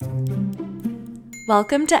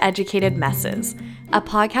Welcome to Educated Messes, a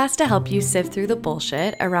podcast to help you sift through the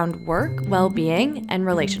bullshit around work, well-being, and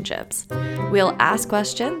relationships. We'll ask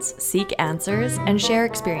questions, seek answers, and share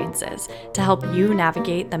experiences to help you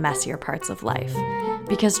navigate the messier parts of life.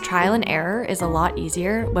 Because trial and error is a lot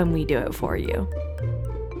easier when we do it for you.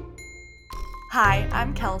 Hi,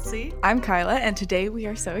 I'm Kelsey. I'm Kyla, and today we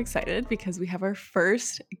are so excited because we have our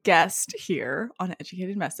first guest here on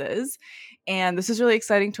Educated Messes. And this is really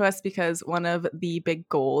exciting to us because one of the big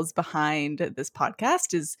goals behind this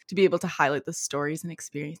podcast is to be able to highlight the stories and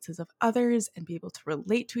experiences of others and be able to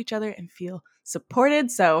relate to each other and feel supported.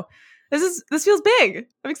 So this feels big.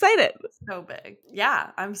 I'm excited. So big.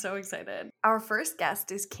 Yeah, I'm so excited. Our first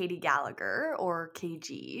guest is Katie Gallagher, or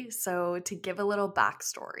KG. So to give a little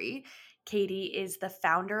backstory, Katie is the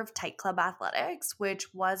founder of Tight Club Athletics,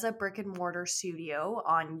 which was a brick and mortar studio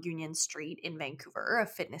on Union Street in Vancouver, a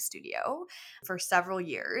fitness studio, for several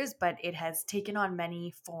years, but it has taken on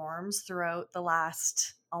many forms throughout the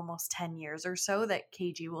last almost 10 years or so that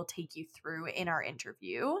KG will take you through in our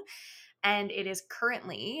interview. And it is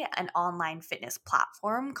currently an online fitness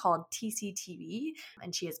platform called TCTV,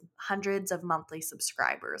 and she has hundreds of monthly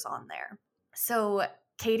subscribers on there. So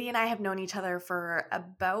Katie and I have known each other for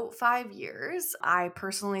about 5 years. I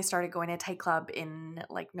personally started going to Tight Club in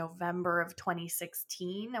November of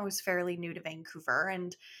 2016. I was fairly new to Vancouver,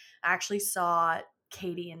 and I actually saw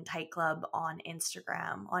Katie and Tight Club on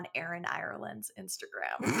Instagram, on Erin Ireland's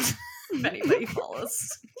Instagram. If anybody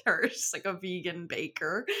follows her, she's like a vegan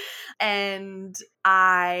baker. And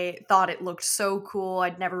I thought it looked so cool.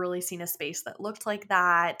 I'd never really seen a space that looked like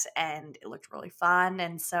that, and it looked really fun.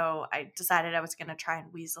 And so I decided I was going to try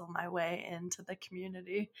and weasel my way into the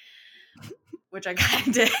community, which I kind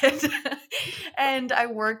of did. And I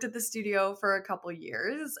worked at the studio for a couple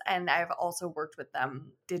years, and I've also worked with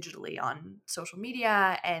them digitally on social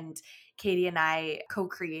media. And Katie and I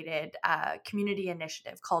co-created a community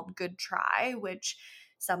initiative called Good Try, which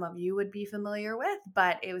some of you would be familiar with,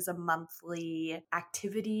 but it was a monthly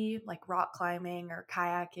activity like rock climbing or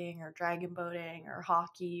kayaking or dragon boating or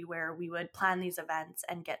hockey, where we would plan these events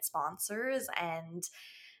and get sponsors. And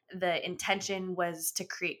the intention was to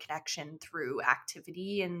create connection through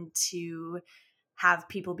activity and to have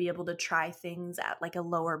people be able to try things at like a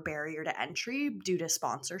lower barrier to entry due to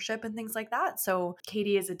sponsorship and things like that. So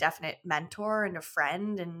Katie is a definite mentor and a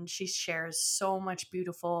friend, and she shares so much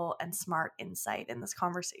beautiful and smart insight in this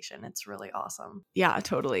conversation. It's really awesome. Yeah,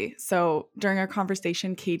 totally. So during our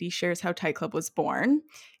conversation, Katie shares how Tight Club was born.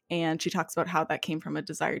 And she talks about how that came from a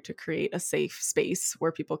desire to create a safe space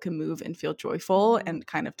where people can move and feel joyful and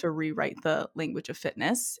kind of to rewrite the language of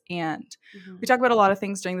fitness. And we talk about a lot of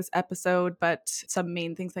things during this episode, but some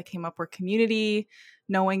main things that came up were community,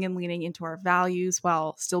 knowing and leaning into our values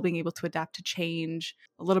while still being able to adapt to change,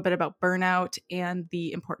 a little bit about burnout, and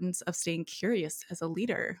the importance of staying curious as a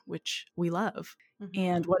leader, which we love.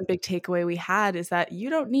 And one big takeaway we had is that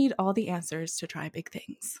you don't need all the answers to try big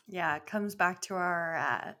things. Yeah, it comes back to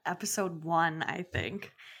our episode 1, I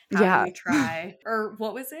think. How do we try? Or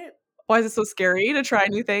what was it? Why is it so scary to try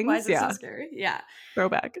new things? Why is it so scary? Yeah.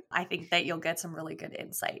 Throwback. I think that you'll get some really good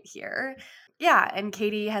insight here. Yeah, and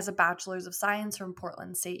Katie has a Bachelor's of Science from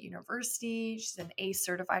Portland State University. She's an ACE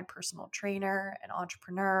certified personal trainer, an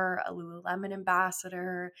entrepreneur, a Lululemon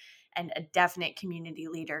ambassador, and a definite community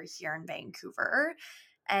leader here in Vancouver.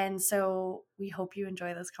 And so we hope you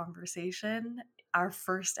enjoy this conversation, our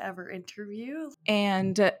first ever interview.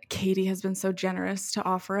 And Katie has been so generous to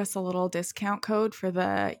offer us a little discount code for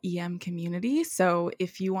the EM community. So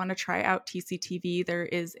if you want to try out TCTV, there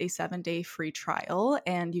is a 7-day free trial,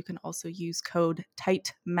 and you can also use code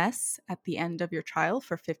TIGHTMESS at the end of your trial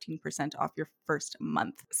for 15% off your first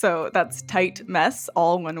month. So that's TIGHTMESS,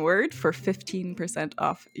 all one word, for 15%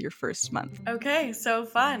 off your first month. Okay, so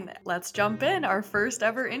fun. Let's jump in. Our first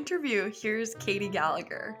ever interview. Here's Katie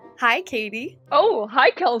Gallagher. Hi, Katie. Oh,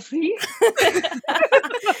 hi, Kelsey.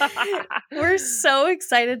 We're so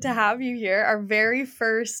excited to have you here, our very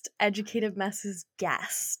first Educated Messes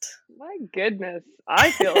guest. My goodness.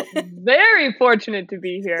 I feel very fortunate to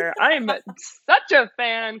be here. I'm such a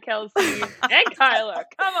fan, Kelsey. And Kyla,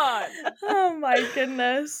 come on. Oh my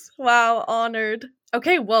goodness. Wow, honored.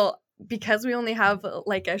 Okay, well, because we only have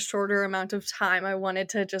like a shorter amount of time, I wanted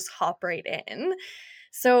to just hop right in.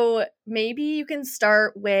 So maybe you can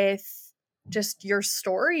start with just your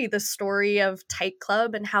story, the story of Tight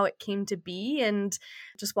Club and how it came to be, and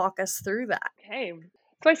just walk us through that. Okay.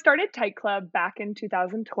 So I started Tight Club back in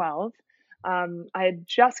 2012. I had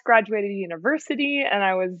just graduated university, and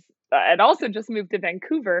I had also just moved to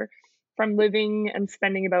Vancouver from living and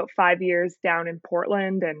spending about 5 years down in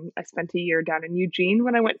Portland, and I spent a year down in Eugene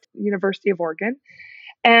when I went to University of Oregon.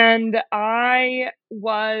 And I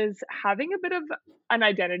was having a bit of an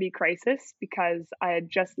identity crisis because I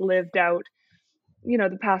had just lived out,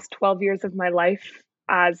 the past 12 years of my life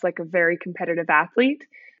as like a very competitive athlete,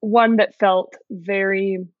 one that felt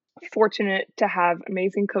very fortunate to have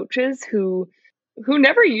amazing coaches who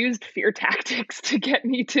never used fear tactics to get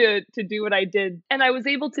me to do what I did. And I was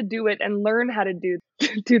able to do it and learn how to do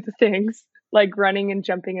the things like running and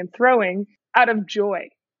jumping and throwing out of joy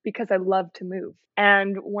because I love to move.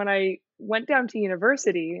 And when I went down to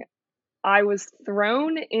university, I was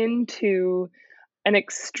thrown into an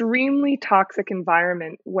extremely toxic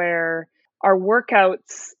environment where our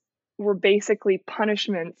workouts were basically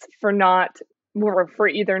punishments for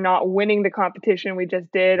either not winning the competition we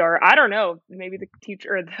just did, or I don't know, maybe the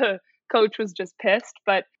teacher or the coach was just pissed.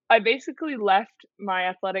 But I basically left my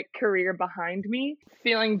athletic career behind me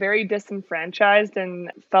feeling very disenfranchised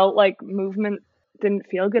and felt like movement didn't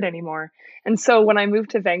feel good anymore. And so when I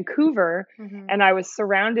moved to Vancouver and I was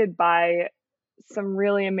surrounded by some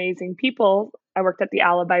really amazing people, I worked at the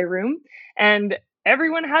Alibi Room, and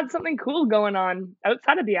everyone had something cool going on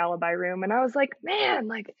outside of the Alibi Room. And I was like, man,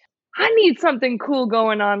 like I need something cool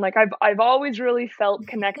going on. Like I've always really felt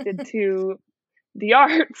connected to the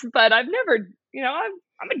arts, but I've never,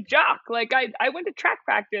 I'm a jock. Like I went to track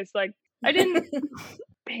practice. Like I didn't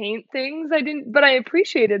paint things. But I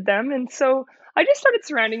appreciated them. And so I just started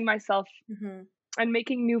surrounding myself and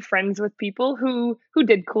making new friends with people who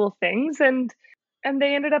did cool things. And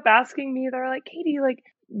they ended up asking me, they're like, Katie, like,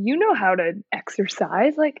 you know how to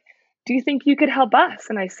exercise. Like, do you think you could help us?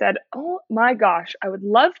 And I said, oh my gosh, I would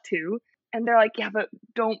love to. And they're like, yeah, but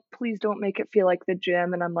please don't make it feel like the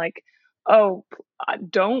gym. And I'm like, oh,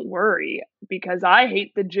 don't worry, because I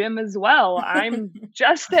hate the gym as well. I'm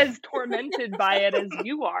just as tormented by it as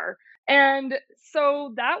you are. And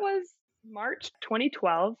so that was March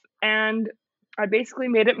 2012. And I basically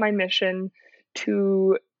made it my mission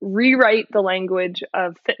to rewrite the language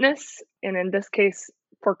of fitness, and in this case,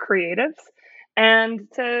 for creatives, and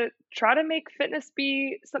to try to make fitness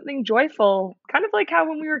be something joyful, kind of like how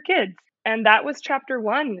when we were kids. And that was chapter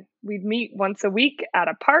 1. We'd meet once a week at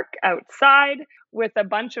a park outside with a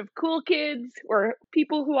bunch of cool kids or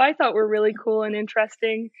people who I thought were really cool and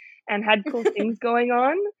interesting and had cool things going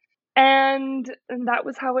on. And that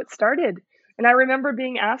was how it started. And I remember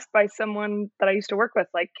being asked by someone that I used to work with,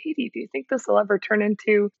 like, Katie, do you think this will ever turn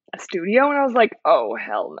into a studio? And I was like, oh,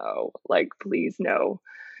 hell no. Like, please, no.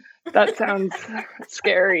 That sounds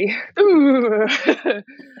scary.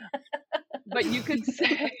 But you could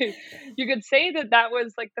say that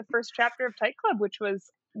was like the first chapter of Tight Club, which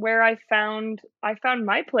was where I found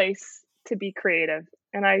my place to be creative.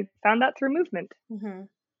 And I found that through movement. Do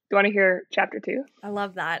you want to hear chapter 2? I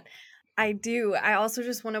love that. I do. I also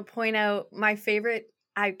just want to point out my favorite.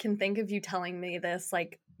 I can think of you telling me this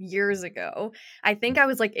like years ago. I think I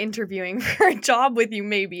was like interviewing for a job with you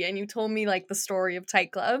maybe, and you told me like the story of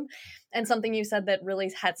Tight Club, and something you said that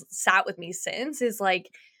really has sat with me since is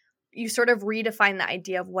like you sort of redefine the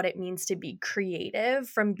idea of what it means to be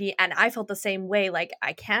creative and I felt the same way. Like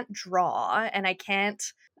I can't draw and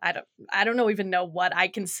I don't even know what I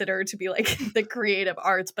consider to be like the creative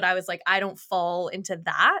arts, but I was like, I don't fall into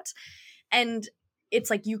that. And it's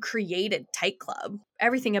like you created Tight Club.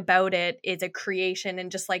 Everything about it is a creation. And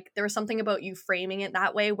just like there was something about you framing it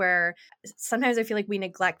that way where sometimes I feel like we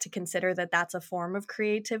neglect to consider that that's a form of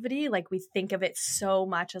creativity. Like we think of it so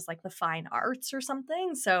much as like the fine arts or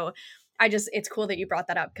something. So it's cool that you brought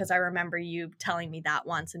that up because I remember you telling me that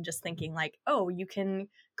once and just thinking like, oh, you can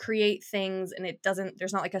create things and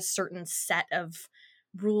there's not like a certain set of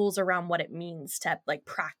rules around what it means to like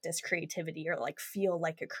practice creativity or like feel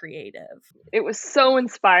like a creative. It was so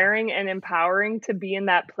inspiring and empowering to be in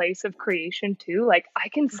that place of creation too. Like I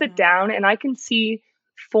can sit down and I can see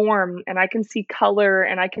form and I can see color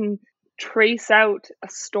and I can trace out a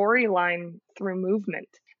storyline through movement.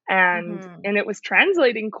 And it was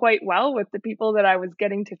translating quite well with the people that I was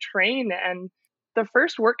getting to train. And the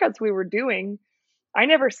first workouts we were doing, I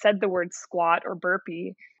never said the word squat or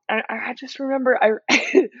burpee. I just remember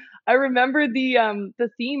I remember the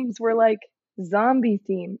themes were like zombie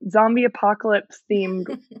apocalypse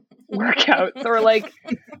themed workouts or like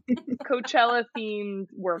Coachella themed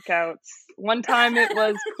workouts. One time it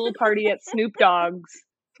was pool party at Snoop Dogg's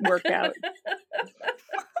workout.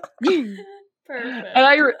 Perfect. And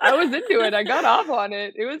I was into it. I got off on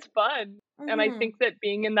it. It was fun. And I think that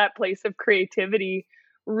being in that place of creativity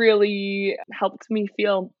really helped me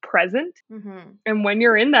feel present. And when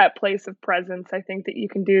you're in that place of presence, I think that you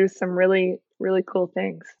can do some really, really cool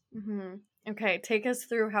things. Mm-hmm. Okay, take us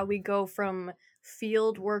through how we go from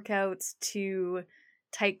field workouts to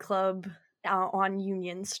Tight Club on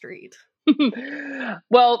Union Street.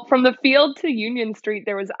 Well, from the field to Union Street,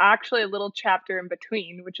 there was actually a little chapter in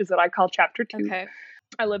between, which is what I call chapter 2. Okay.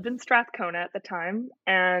 I lived in Strathcona at the time,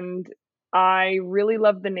 and I really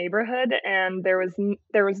loved the neighborhood, and there was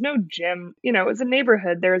no gym. You know, it was a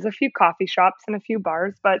neighborhood. There was a few coffee shops and a few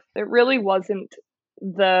bars, but it really wasn't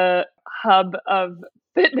the hub of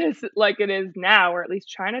fitness like it is now, or at least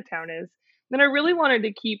Chinatown is. Then I really wanted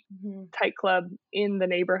to keep Tight Club in the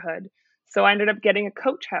neighborhood. So I ended up getting a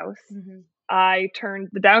coach house. I turned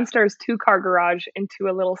the downstairs 2-car garage into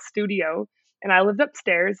a little studio, and I lived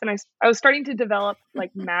upstairs, and I was starting to develop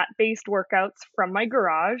like mat-based workouts from my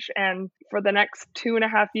garage. And for the next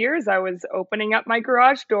 2.5 years, I was opening up my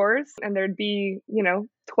garage doors, and there'd be,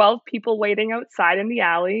 12 people waiting outside in the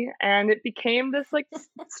alley, and it became this like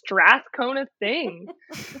Strathcona thing.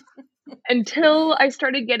 Until I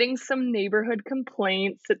started getting some neighborhood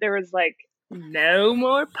complaints that there was like no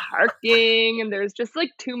more parking and there's just like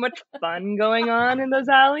too much fun going on in those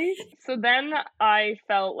alleys. So then I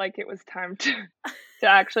felt like it was time to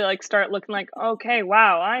actually like start looking like, okay,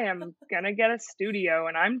 wow, I am gonna get a studio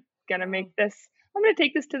and I'm gonna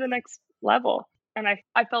take this to the next level. And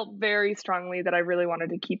I felt very strongly that I really wanted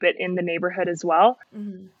to keep it in the neighborhood as well.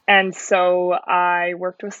 And so I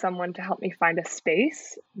worked with someone to help me find a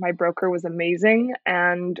space. My broker was amazing,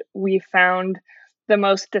 and we found the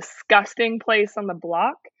most disgusting place on the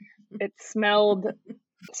block. It smelled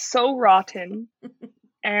so rotten,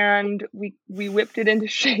 and we whipped it into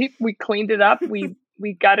shape. We cleaned it up.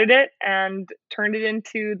 We gutted it and turned it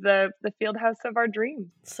into the field house of our dreams.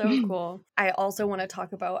 So cool. I also want to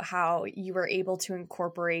talk about how you were able to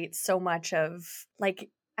incorporate so much of like,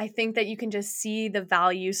 I think that you can just see the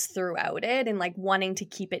values throughout it and like wanting to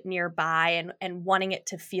keep it nearby and wanting it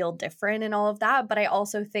to feel different and all of that. But I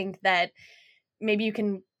also think that maybe you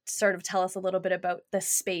can sort of tell us a little bit about the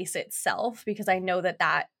space itself, because I know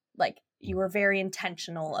that like you were very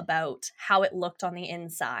intentional about how it looked on the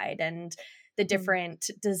inside and the different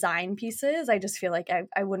design pieces. I just feel like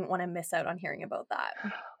I wouldn't want to miss out on hearing about that.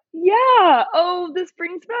 Yeah. Oh, this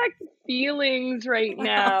brings back feelings right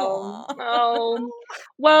now. Oh,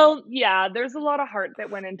 well, yeah, there's a lot of heart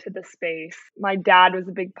that went into the space. My dad was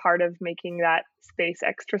a big part of making that space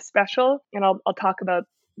extra special, and I'll talk about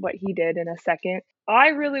what he did in a second. I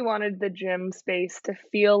really wanted the gym space to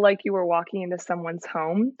feel like you were walking into someone's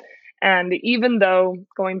home. And even though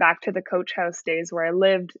going back to the coach house days where I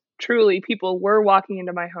lived, truly people were walking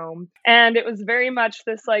into my home, and it was very much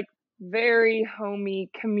this like very homey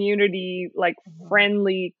community, like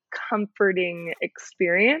friendly, comforting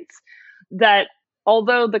experience that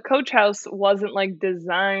although the coach house wasn't like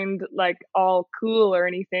designed like all cool or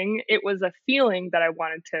anything, it was a feeling that I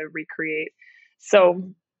wanted to recreate. So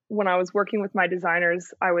when I was working with my designers,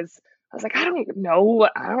 I was like, I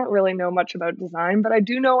don't really know much about design, but I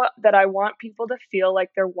do know that I want people to feel like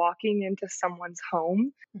they're walking into someone's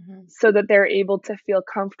home so that they're able to feel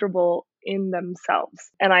comfortable in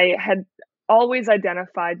themselves. And I had always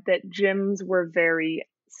identified that gyms were very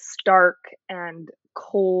stark and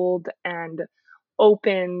cold and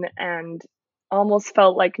open and almost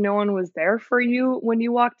felt like no one was there for you when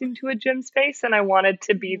you walked into a gym space. And I wanted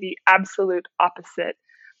to be the absolute opposite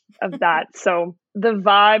of that. So the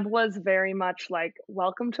vibe was very much like,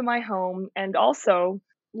 welcome to my home. And also,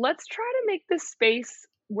 let's try to make this space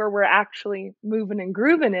where we're actually moving and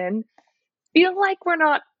grooving in feel like we're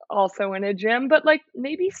not also in a gym, but like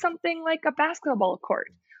maybe something like a basketball court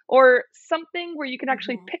or something where you can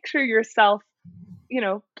actually picture yourself,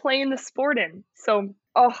 playing the sport in. So,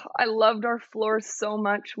 I loved our floors so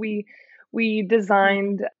much. We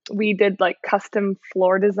did like custom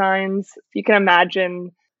floor designs. You can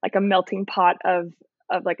imagine like a melting pot of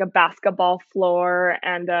like a basketball floor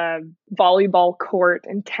and a volleyball court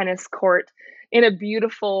and tennis court in a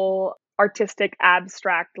beautiful artistic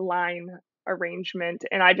abstract line arrangement.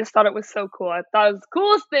 And I just thought it was so cool. I thought it was the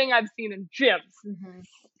coolest thing I've seen in gyms.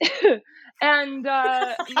 And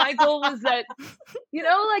my goal was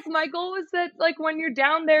that, like when you're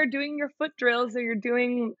down there doing your foot drills or you're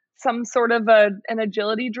doing some sort of an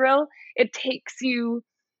agility drill, it takes you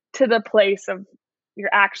to the place of you're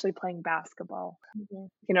actually playing basketball.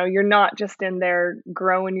 You're not just in there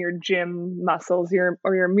growing your gym muscles, your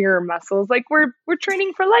mirror muscles. Like we're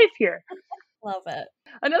training for life here. Love it.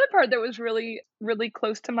 Another part that was really, really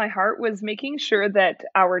close to my heart was making sure that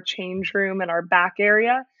our change room and our back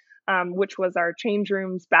area, which was our change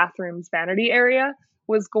rooms, bathrooms, vanity area,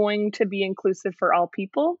 was going to be inclusive for all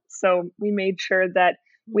people. So we made sure that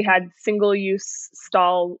we had single-use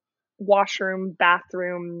stall washroom,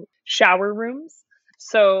 bathroom, shower rooms.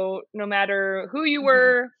 So no matter who you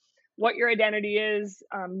were, what your identity is,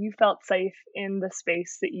 you felt safe in the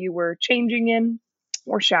space that you were changing in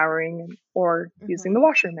or showering or using the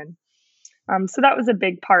washroom in. So that was a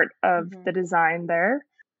big part of the design there.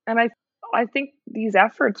 And I think these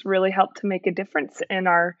efforts really help to make a difference in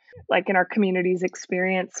our community's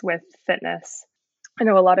experience with fitness. I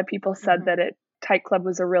know a lot of people said that Tight Club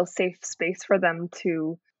was a real safe space for them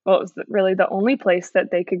to, well, it was really the only place that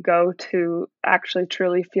they could go to actually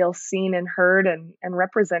truly feel seen and heard and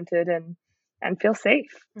represented and feel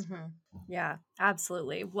safe. Yeah,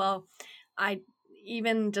 absolutely. Well,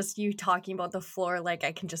 even just you talking about the floor, like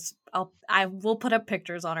I will put up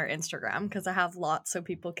pictures on our Instagram because I have lots so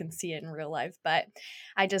people can see it in real life. But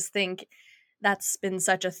I just think that's been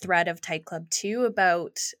such a thread of Tight Club too,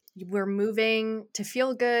 about we're moving to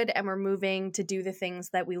feel good and we're moving to do the things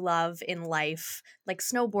that we love in life, like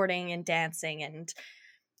snowboarding and dancing and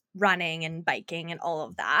running and biking and all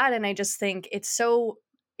of that. And I just think it's so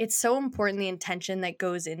important, the intention that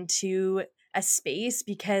goes into a space,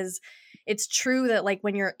 because it's true that like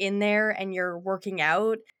when you're in there and you're working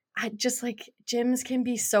out, I just like gyms can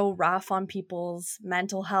be so rough on people's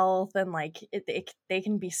mental health, and like they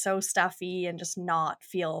can be so stuffy and just not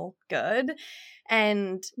feel good.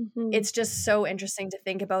 And it's just so interesting to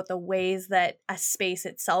think about the ways that a space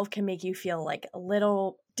itself can make you feel like a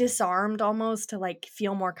little disarmed almost, to like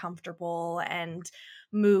feel more comfortable and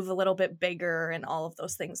move a little bit bigger and all of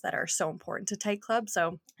those things that are so important to Tight Club.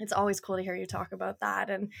 So it's always cool to hear you talk about that.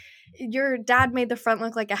 And your dad made the front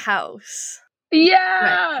look like a house.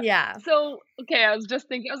 Yeah. Right. Yeah. So, okay, I was just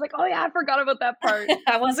thinking, I was like, oh yeah, I forgot about that part.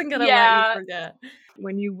 I wasn't going to let you forget.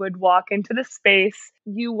 When you would walk into the space,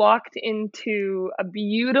 you walked into a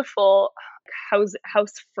beautiful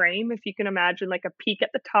house frame, if you can imagine, like a peak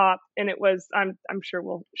at the top. And it was, I'm sure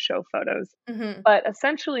we'll show photos, but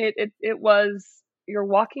essentially it was, you're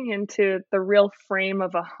walking into the real frame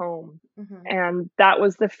of a home. And that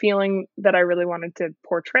was the feeling that I really wanted to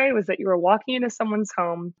portray, was that you were walking into someone's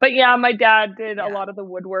home. But yeah, my dad did a lot of the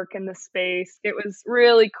woodwork in the space. It was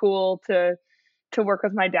really cool to work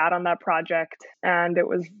with my dad on that project. And it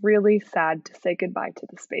was really sad to say goodbye to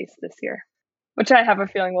the space this year, which I have a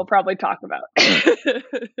feeling we'll probably talk about.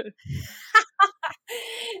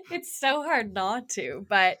 It's so hard not to.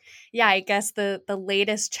 But yeah, I guess the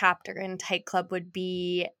latest chapter in Tight Club would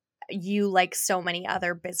be, you, like so many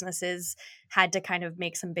other businesses, had to kind of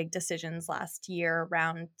make some big decisions last year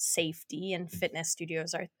around safety, and fitness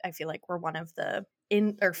studios I feel like were one of the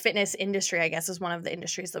fitness industry, I guess, is one of the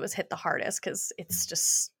industries that was hit the hardest, because it's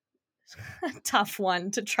just a tough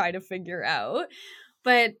one to try to figure out.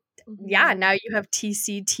 But yeah, now you have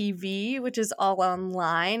TCTV, which is all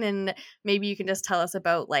online, and maybe you can just tell us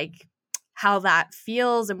about like how that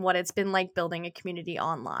feels and what it's been like building a community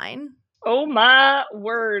online. Oh my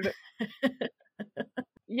word.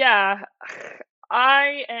 Yeah,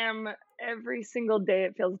 I am, every single day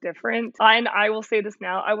it feels different. And I will say this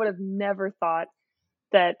now, I would have never thought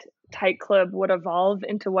that Tight Club would evolve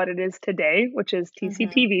into what it is today, which is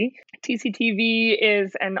TCTV. TCTV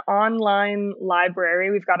is an online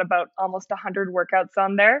library. We've got about almost 100 workouts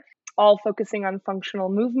on there, all focusing on functional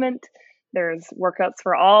movement. There's workouts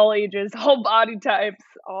for all ages, all body types,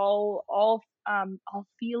 all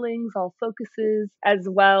feelings, all focuses, as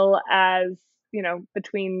well as,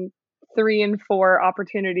 between 3 and 4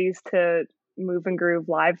 opportunities to move and groove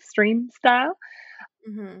live stream style.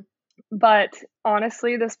 But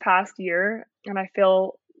honestly, this past year, and I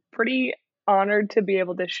feel pretty honored to be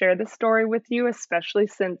able to share this story with you, especially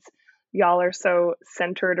since y'all are so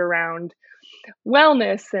centered around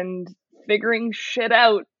wellness and figuring shit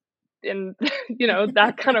out in,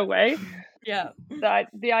 that kind of way. Yeah. That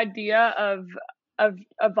the idea of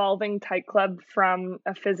evolving Tight Club from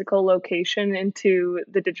a physical location into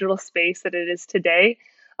the digital space that it is today,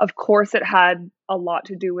 of course, it had a lot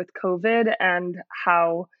to do with COVID, and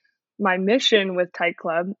how my mission with Tight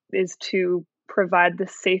Club is to provide the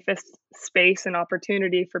safest space and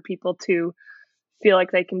opportunity for people to feel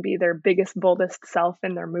like they can be their biggest, boldest self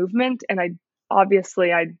in their movement. And I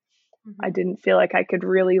didn't feel like I could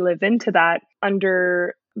really live into that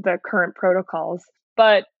under the current protocols.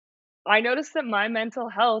 But I noticed that my mental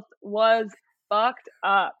health was fucked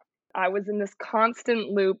up. I was in this constant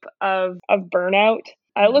loop of burnout.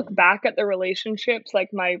 I look back at the relationships, like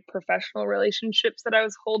my professional relationships that I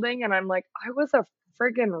was holding, and I'm like, I was a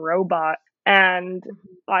friggin' robot, and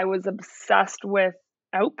I was obsessed with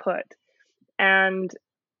output. And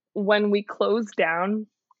when we closed down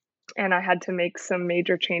and I had to make some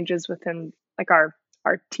major changes within like our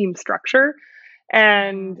team structure,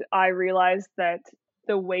 and I realized that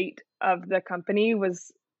the weight of the company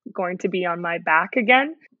was going to be on my back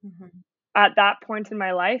again. At that point in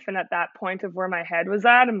my life and at that point of where my head was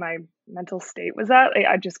at and my mental state was at,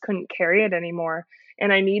 I just couldn't carry it anymore.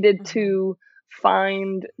 And I needed to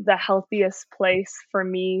find the healthiest place for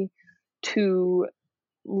me to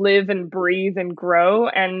live and breathe and grow.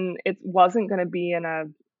 And it wasn't going to be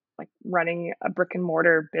in running a brick and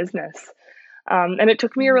mortar business. And it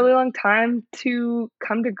took me a really long time to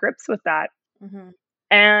come to grips with that.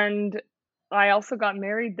 And I also got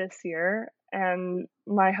married this year, and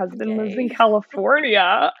my husband lives in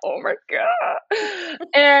California. Oh my God.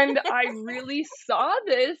 And I really saw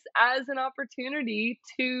this as an opportunity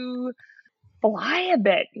to fly a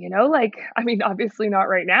bit, obviously not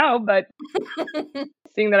right now, but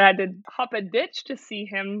seeing that I had to hop a ditch to see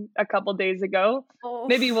him a couple days ago,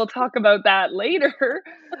 maybe we'll talk about that later.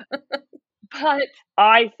 But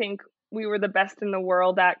I think we were the best in the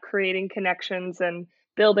world at creating connections and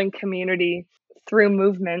building community through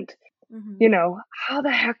movement. How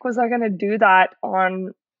the heck was I going to do that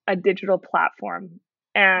on a digital platform?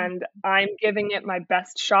 And I'm giving it my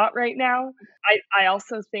best shot right now. I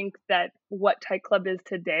also think that what Tight Club is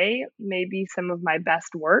today may be some of my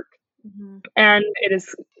best work. And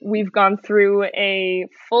we've gone through a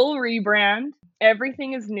full rebrand.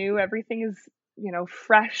 Everything is new. Everything is,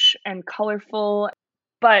 fresh and colorful.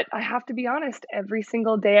 But I have to be honest, every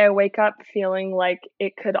single day I wake up feeling like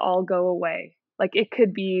it could all go away. Like it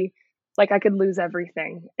could be like I could lose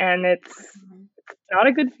everything. And it's not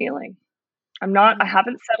a good feeling. I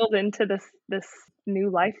haven't settled into this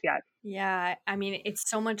new life yet. Yeah, I mean, it's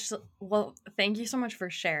so much. Well, thank you so much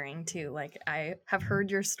for sharing too. Like, I have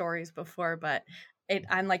heard your stories before, but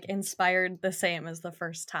I'm like inspired the same as the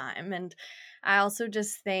first time. And I also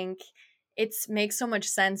just think it makes so much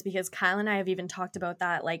sense because Kyle and I have even talked about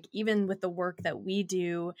that, like even with the work that we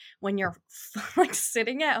do, when you're like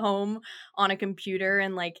sitting at home on a computer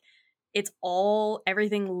and like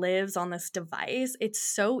everything lives on this device. It's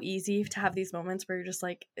so easy to have these moments where you're just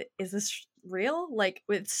like, is this real? Like,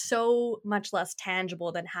 it's so much less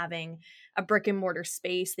tangible than having a brick and mortar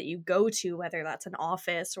space that you go to, whether that's an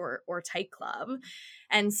office or Tight Club.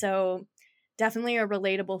 And so definitely a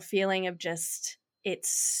relatable feeling of just, it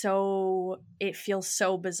feels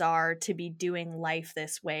so bizarre to be doing life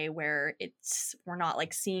this way where we're not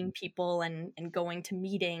like seeing people and going to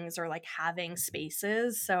meetings or like having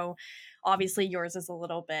spaces. So obviously yours is a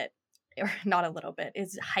little bit, or not a little bit,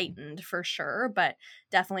 is heightened for sure, but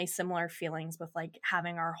definitely similar feelings with like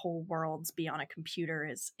having our whole worlds be on a computer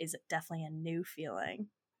is definitely a new feeling.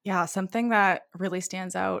 Yeah, something that really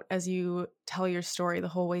stands out as you tell your story the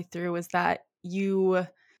whole way through is that you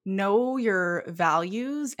know your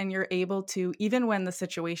values and you're able to, even when the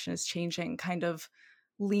situation is changing, kind of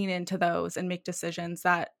lean into those and make decisions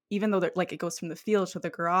that, even though like it goes from the field to the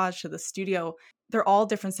garage to the studio, they're all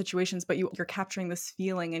different situations, but you're capturing this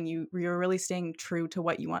feeling and you're really staying true to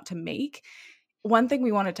what you want to make. One thing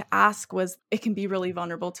we wanted to ask was, it can be really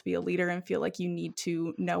vulnerable to be a leader and feel like you need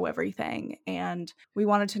to know everything. And we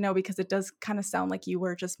wanted to know, because it does kind of sound like you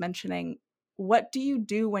were just mentioning, what do you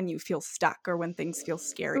do when you feel stuck or when things feel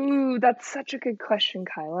scary? Ooh, that's such a good question,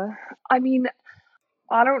 Kyla. I mean,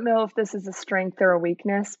 I don't know if this is a strength or a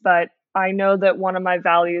weakness, but I know that one of my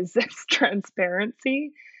values is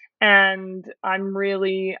transparency. And I'm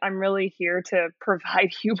really here to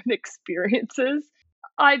provide human experiences.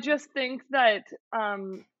 I just think that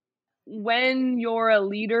when you're a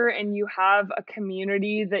leader and you have a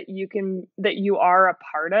community that you are a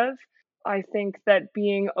part of, I think that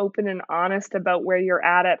being open and honest about where you're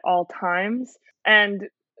at all times and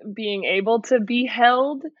being able to be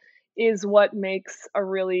held is what makes a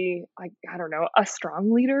really, I don't know, a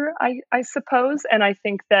strong leader, I suppose. And I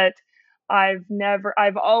think that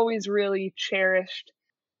I've always really cherished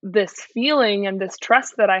this feeling and this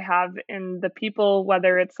trust that I have in the people,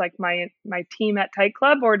 whether it's like my team at Tight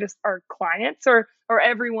Club or just our clients or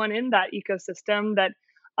everyone in that ecosystem, that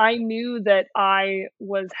I knew that I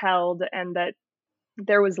was held and that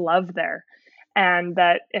there was love there, and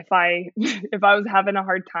that if I was having a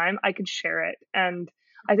hard time, I could share it. And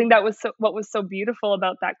I think that was what was so beautiful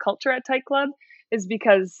about that culture at Tight Club, is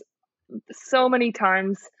because so many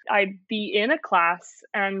times I'd be in a class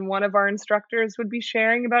and one of our instructors would be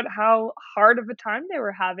sharing about how hard of a time they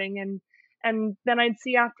were having, and then I'd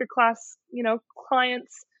see after class,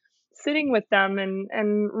 clients sitting with them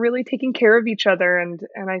and really taking care of each other, and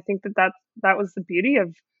I think that was the beauty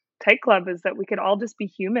of Tight Club, is that we could all just be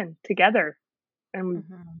human together and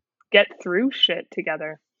get through shit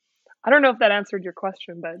together. I don't know if that answered your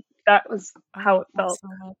question, but that was how it felt. So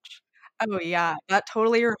much. Oh yeah, that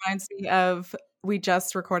totally reminds me of we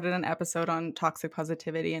just recorded an episode on toxic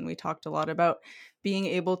positivity, and we talked a lot about being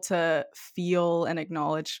able to feel and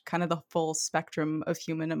acknowledge kind of the full spectrum of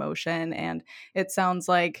human emotion. And it sounds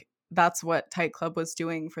like that's what Tight Club was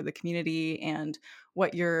doing for the community, and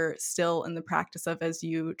what you're still in the practice of as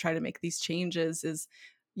you try to make these changes is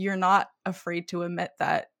you're not afraid to admit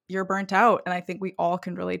that you're burnt out. And I think we all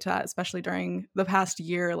can relate to that, especially during the past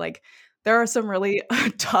year. Like, there are some really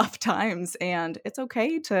tough times, and it's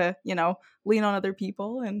okay to, lean on other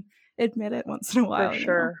people and admit it once in a while.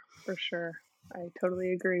 For sure. I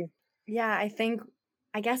totally agree. Yeah,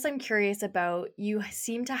 I guess I'm curious about, you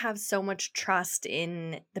seem to have so much trust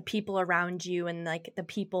in the people around you and like the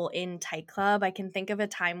people in Tight Club. I can think of a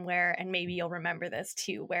time where, and maybe you'll remember this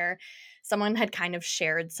too, where someone had kind of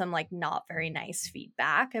shared some like not very nice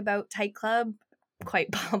feedback about Tight Club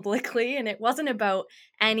quite publicly, and it wasn't about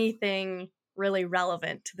anything really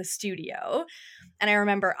relevant to the studio. And I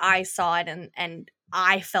remember I saw it and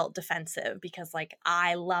I felt defensive because like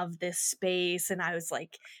I love this space, and I was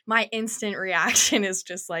like, my instant reaction is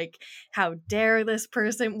just like, how dare this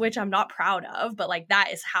person, which I'm not proud of, but like that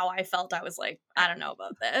is how I felt. I was like, I don't know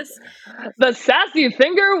about this. The sassy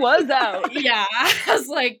finger was out. Yeah, I was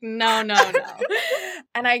like, no.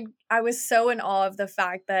 And I was so in awe of the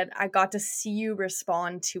fact that I got to see you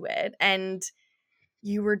respond to it, and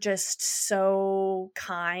you were just so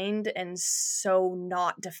kind and so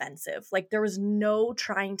not defensive. Like, there was no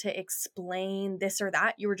trying to explain this or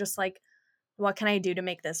that. You were just like, what can I do to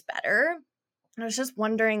make this better? And I was just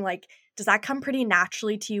wondering, like, does that come pretty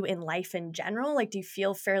naturally to you in life in general? Like, do you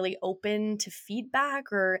feel fairly open to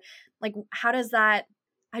feedback, or like, how does that,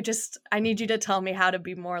 I need you to tell me how to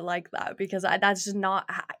be more like that, because that's just not,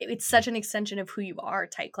 it's such an extension of who you are,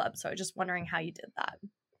 Tight Club. So I was just wondering how you did that.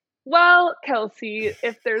 Well, Kelsey,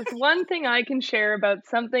 if there's one thing I can share about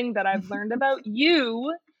something that I've learned about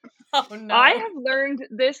you, oh no, I have learned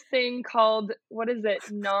this thing called, what is it?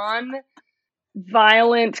 Non-violent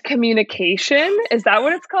communication. Is that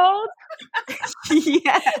what it's called?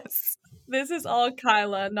 Yes. This is all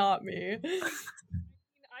Kyla, not me.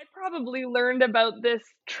 I probably learned about this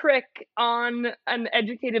trick on an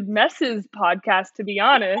Educated Messes podcast, to be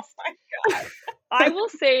honest. Oh my God. I will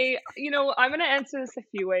say, I'm going to answer this a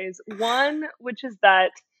few ways. One, which is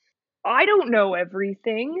that I don't know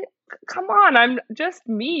everything. Come on, I'm just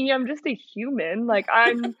me. I'm just a human. Like,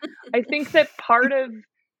 I think that part of,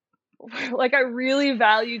 like, I really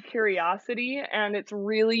value curiosity, and it's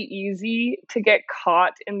really easy to get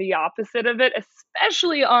caught in the opposite of it,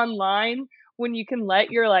 especially online when you can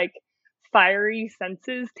let your, like, fiery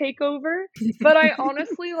senses take over. But I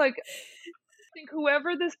honestly, like, think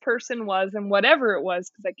whoever this person was and whatever it was,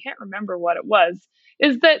 because I can't remember what it was,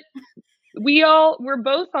 is that we're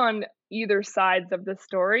both on either sides of the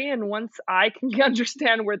story. And once I can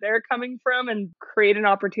understand where they're coming from and create an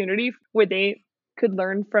opportunity where they could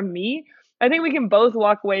learn from me, I think we can both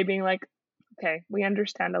walk away being like, okay, we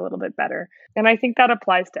understand a little bit better. And I think that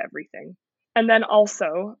applies to everything. And then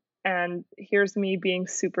also, and here's me being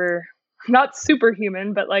not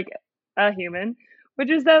superhuman, but like a human, which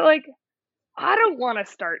is that, like, I don't want to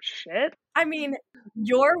start shit. I mean,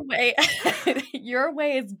 your way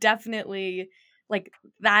is definitely, like,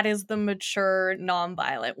 that is the mature,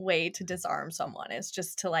 nonviolent way to disarm someone, is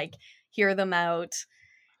just to, like, hear them out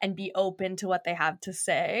and be open to what they have to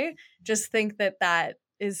say. Just think that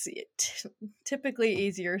is typically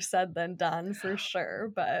easier said than done, for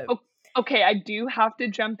sure. But okay, I do have to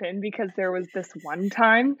jump in, because there was this one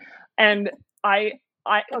time, and so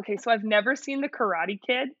I've never seen The Karate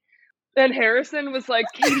Kid. And Harrison was like,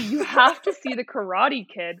 Katie, you have to see The Karate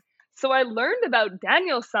Kid. So I learned about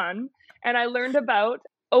Daniel-san, and I learned about,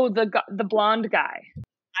 the blonde guy.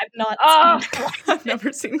 I've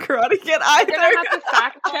never seen Karate Kid either. I'm going to have to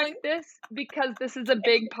fact check this, because this is a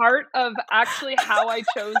big part of actually how I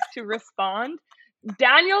chose to respond.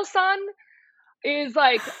 Daniel-san is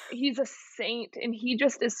like, he's a saint, and he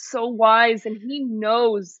just is so wise, and he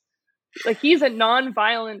knows, like, he's a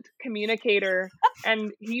non-violent communicator,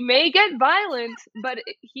 and he may get violent, but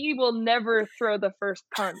he will never throw the first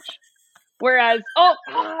punch. Whereas, we're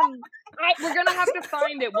gonna have to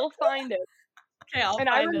find it. We'll find it. Okay,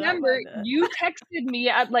 I remember you texted me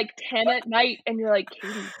at like 10 at night, and you're like,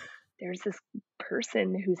 Katie, there's this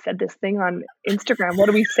person who said this thing on Instagram. What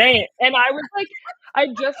do we say? And I was like, I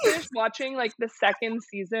just finished watching like the second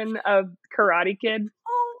season of Karate Kid.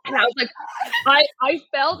 And I was like, I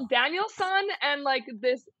felt Daniel-san and like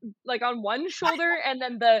this, like on one shoulder, and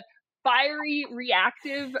then the fiery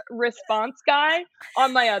reactive response guy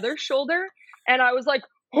on my other shoulder. And I was like,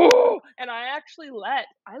 oh, and I actually let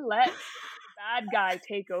the bad guy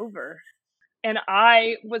take over. And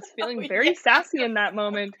I was feeling very sassy in that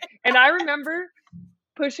moment. And I remember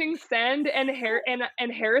pushing send, and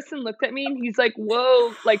Harrison looked at me and he's like,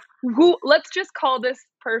 whoa, like, who, let's just call this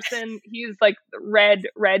person, he's like red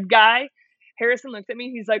guy. Harrison looked at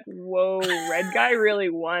me, he's like, whoa, red guy really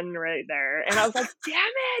won right there. And I was like, damn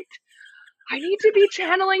it, I need to be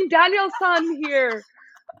channeling Daniel-san here.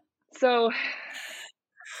 So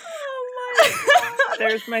oh my God.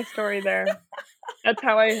 There's my story there. That's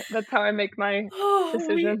how I make my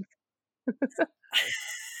decisions.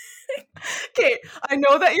 Okay, I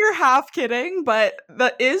know that you're half kidding, but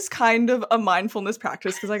that is kind of a mindfulness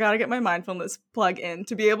practice, because I gotta get my mindfulness plug in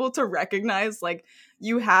to be able to recognize, like,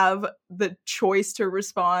 you have the choice to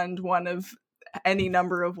respond one of any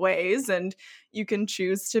number of ways, and you can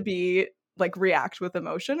choose to be like react with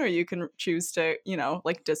emotion, or you can choose to, you know,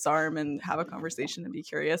 like disarm and have a conversation and be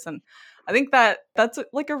curious. And I think that that's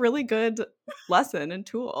like a really good lesson and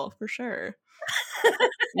tool for sure.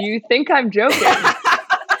 You think I'm joking?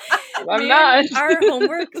 I'm not. Our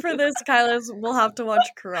homework for this, Kyla, is we'll have to watch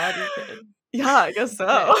Karate Kid. Yeah, I guess so.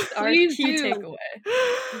 Our Please key do. takeaway.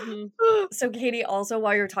 Mm-hmm. So, Katie, also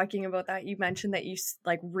while you're talking about that, you mentioned that you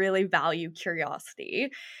like really value curiosity,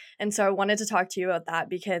 and so I wanted to talk to you about that,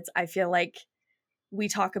 because I feel like we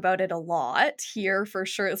talk about it a lot here for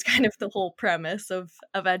sure. It's kind of the whole premise of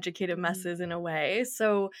Educated Messes in a way.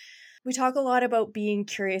 So we talk a lot about being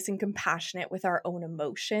curious and compassionate with our own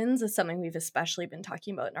emotions. Is something we've especially been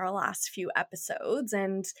talking about in our last few episodes.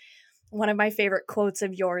 And one of my favorite quotes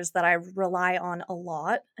of yours that I rely on a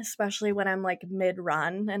lot, especially when I'm like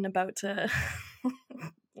mid-run and about to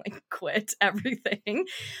like quit everything,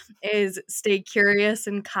 is stay curious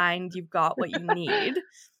and kind. You've got what you need.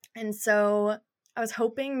 And so I was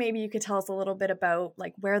hoping maybe you could tell us a little bit about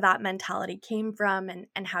like where that mentality came from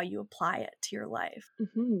and how you apply it to your life.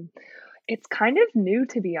 Mm-hmm. It's kind of new,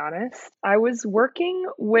 to be honest. I was working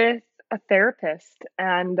with a therapist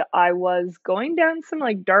and I was going down some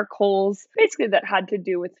like dark holes, basically that had to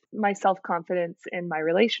do with my self-confidence in my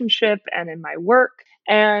relationship and in my work.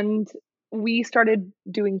 And we started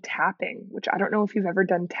doing tapping, which I don't know if you've ever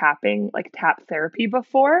done tapping, like tap therapy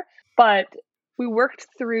before, but we worked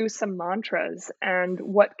through some mantras, and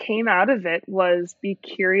what came out of it was be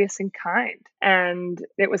curious and kind. And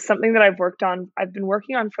it was something that I've been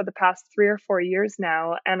working on for the past 3 or 4 years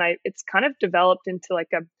now. And it's kind of developed into like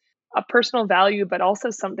a personal value, but also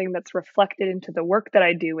something that's reflected into the work that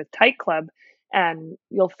I do with Tight Club. And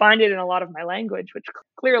you'll find it in a lot of my language, which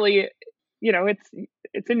clearly, you know,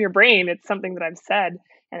 it's in your brain. It's something that I've said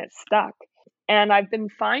and it's stuck. And I've been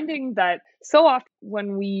finding that so often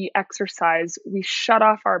when we exercise, we shut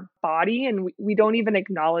off our body and we don't even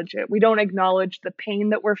acknowledge it. We don't acknowledge the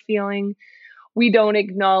pain that we're feeling. We don't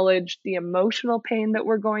acknowledge the emotional pain that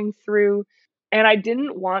we're going through. And I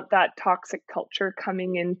didn't want that toxic culture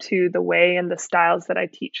coming into the way and the styles that I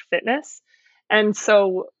teach fitness. And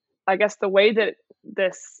so I guess the way that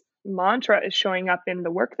this mantra is showing up in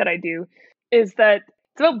the work that I do is that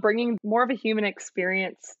it's about bringing more of a human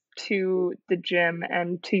experience to the gym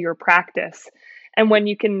and to your practice. And when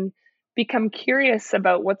you can become curious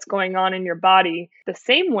about what's going on in your body the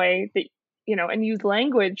same way that, you know, and use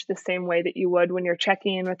language the same way that you would when you're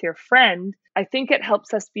checking in with your friend, I think it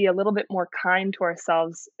helps us be a little bit more kind to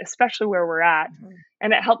ourselves, especially where we're at. Mm-hmm.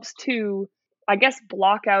 And it helps to, I guess,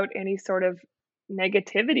 block out any sort of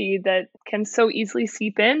negativity that can so easily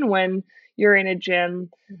seep in when you're in a gym,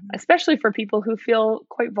 mm-hmm. especially for people who feel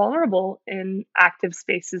quite vulnerable in active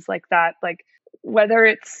spaces like that. Like whether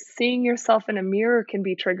it's seeing yourself in a mirror can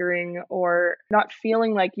be triggering, or not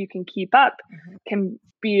feeling like you can keep up mm-hmm. can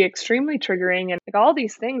be extremely triggering. And like all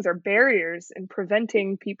these things are barriers in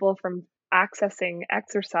preventing people from accessing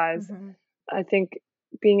exercise. Mm-hmm. I think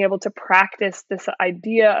being able to practice this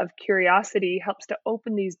idea of curiosity helps to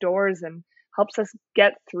open these doors and helps us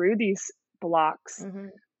get through these blocks. Mm-hmm.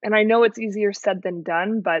 And I know it's easier said than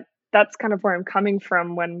done, but that's kind of where I'm coming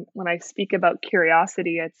from when I speak about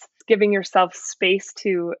curiosity. It's giving yourself space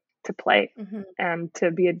to play mm-hmm. and to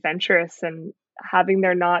be adventurous, and having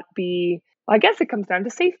there not be, I guess it comes down to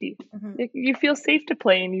safety. Mm-hmm. You feel safe to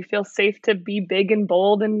play, and you feel safe to be big and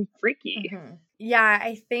bold and freaky. Mm-hmm. Yeah,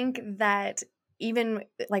 I think that even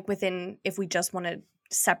like within, if we just want to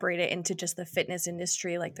separate it into just the fitness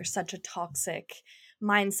industry, like there's such a toxic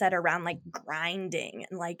mindset around like grinding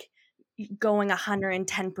and like going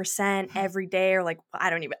 110% every day, or like I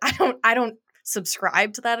don't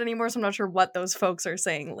subscribe to that anymore, so I'm not sure what those folks are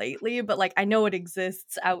saying lately, but like I know it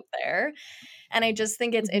exists out there. And I just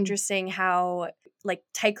think it's mm-hmm. interesting how like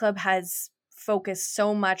Tight Club has focus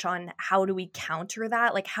so much on how do we counter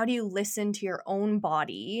that? Like, how do you listen to your own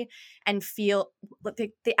body and feel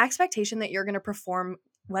the expectation that you're going to perform,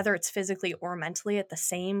 whether it's physically or mentally, at the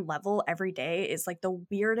same level every day is like the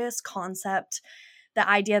weirdest concept. The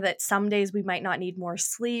idea that some days we might not need more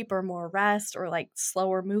sleep or more rest or like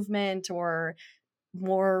slower movement or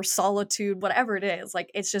more solitude, whatever it is, like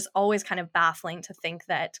it's just always kind of baffling to think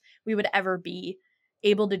that we would ever be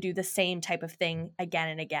able to do the same type of thing again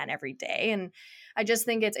and again every day. And I just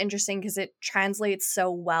think it's interesting because it translates so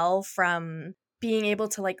well from being able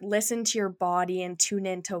to like listen to your body and tune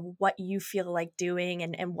into what you feel like doing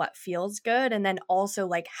and what feels good. And then also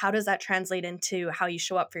like, how does that translate into how you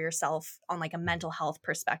show up for yourself on like a mental health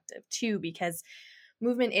perspective too? Because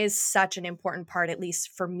movement is such an important part, at least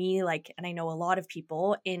for me, like, and I know a lot of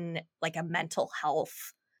people in like a mental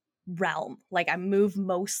health realm. Like I move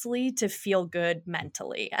mostly to feel good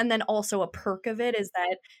mentally. And then also a perk of it is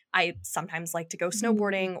that I sometimes like to go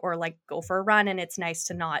snowboarding or like go for a run, and it's nice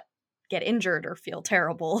to not get injured or feel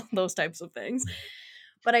terrible, those types of things.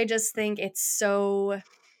 But I just think it's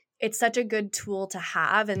such a good tool to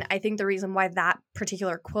have. And I think the reason why that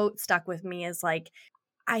particular quote stuck with me is like,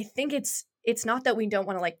 I think it's not that we don't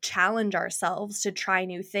want to like challenge ourselves to try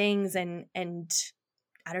new things and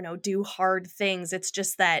I don't know, do hard things. It's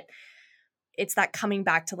just that it's that coming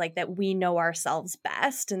back to like that we know ourselves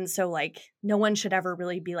best. And so like no one should ever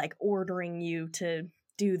really be like ordering you to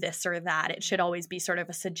do this or that. It should always be sort of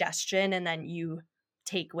a suggestion and then you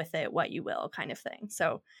take with it what you will kind of thing.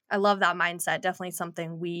 So I love that mindset. Definitely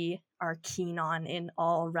something we are keen on in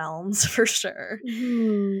all realms for sure.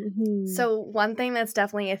 So one thing that's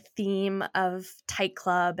definitely a theme of Tight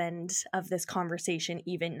Club and of this conversation,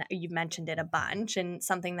 even you've mentioned it a bunch, and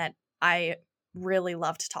something that I really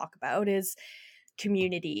love to talk about is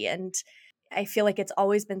community. And I feel like it's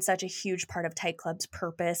always been such a huge part of Tight Club's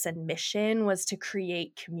purpose and mission was to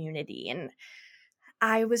create community. And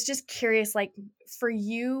I was just curious, like for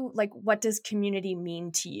you, like what does community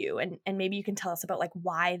mean to you? And maybe you can tell us about like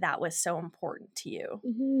why that was so important to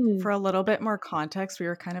you. For a little bit more context, we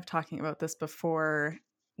were kind of talking about this before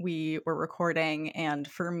we were recording. And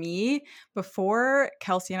for me, before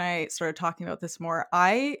Kelsey and I started talking about this more,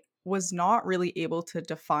 I was not really able to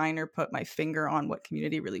define or put my finger on what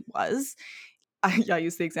community really was. I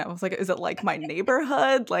use the example. It's like, is it like my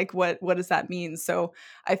neighborhood? Like what does that mean? So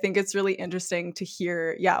I think it's really interesting to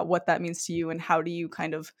hear, what that means to you and how do you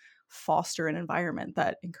kind of foster an environment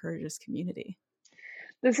that encourages community?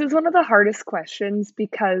 This is one of the hardest questions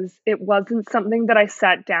because it wasn't something that I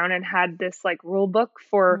sat down and had this like rule book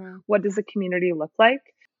for what does a community look like.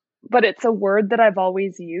 But it's a word that I've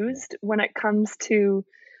always used when it comes to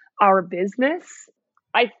our business.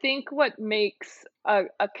 I think what makes a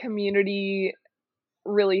community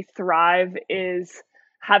really thrive is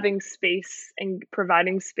having space and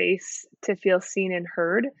providing space to feel seen and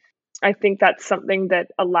heard. I think that's something that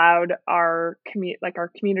allowed our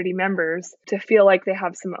community members to feel like they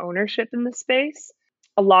have some ownership in the space.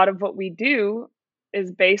 A lot of what we do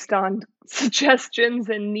is based on suggestions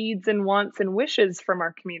and needs and wants and wishes from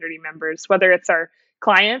our community members, whether it's our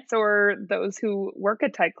clients or those who work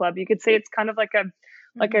at Tight Club. You could say it's kind of like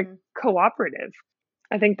a cooperative.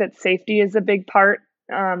 I think that safety is a big part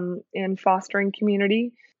in fostering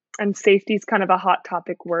community. And safety is kind of a hot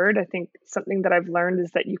topic word. I think something that I've learned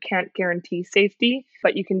is that you can't guarantee safety,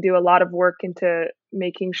 but you can do a lot of work into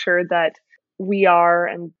making sure that we are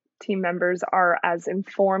and team members are as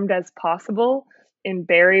informed as possible in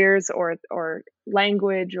barriers or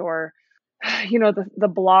language or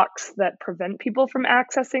the blocks that prevent people from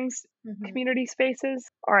accessing community spaces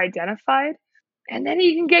are identified. And then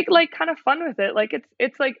you can get like kind of fun with it. Like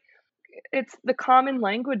it's the common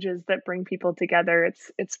languages that bring people together.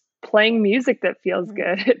 It's playing music that feels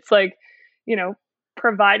good. It's like,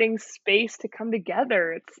 providing space to come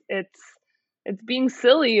together. It's being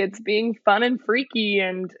silly. It's being fun and freaky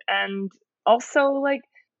and also like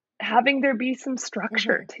having there be some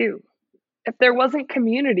structure too. If there wasn't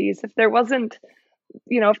communities, if there wasn't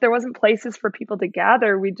places for people to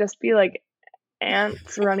gather, we'd just be like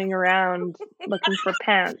ants running around looking for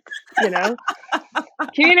pants,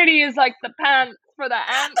 Community is like the pants for the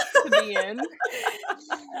ants to be in.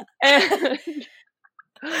 And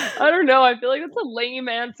I don't know. I feel like that's a lame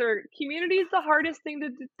answer. Community is the hardest thing to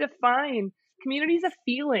define. Community is a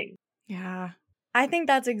feeling. Yeah. I think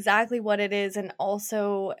that's exactly what it is. And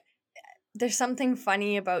also, there's something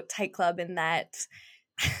funny about Tight Club in that,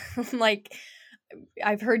 like,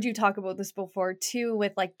 I've heard you talk about this before too,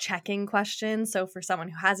 with like checking questions. So for someone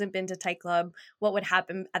who hasn't been to Tight Club, what would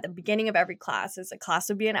happen at the beginning of every class is a class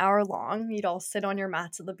would be an hour long. You'd all sit on your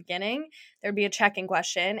mats at the beginning. There'd be a checking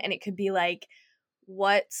question, and it could be like,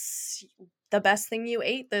 what's the best thing you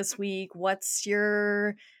ate this week? What's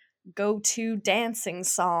your go-to dancing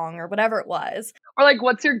song, or whatever it was? Or like,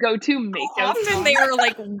 what's your go-to makeout Often song? they were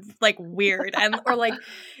like weird, and or like,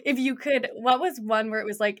 if you could, what was one where it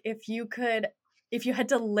was like, if you had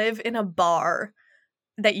to live in a bar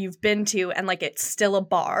that you've been to and like it's still a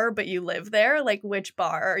bar but you live there, like which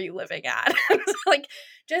bar are you living at? Like,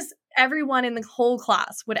 just everyone in the whole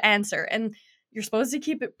class would answer, and you're supposed to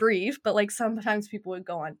keep it brief, but like sometimes people would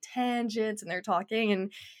go on tangents and they're talking.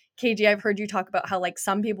 And KG, I've heard you talk about how like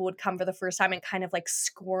some people would come for the first time and kind of like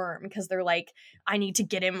squirm because they're like, I need to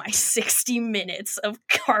get in my 60 minutes of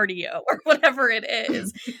cardio or whatever it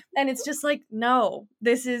is. And it's just like, no,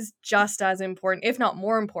 this is just as important, if not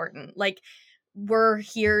more important. Like, we're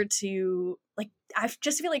here to, like, I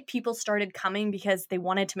just feel like people started coming because they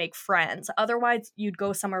wanted to make friends. Otherwise, you'd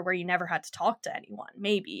go somewhere where you never had to talk to anyone,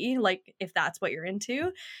 maybe, like, if that's what you're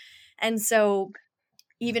into. And so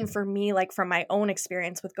even for me, like from my own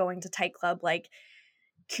experience with going to Tight Club, like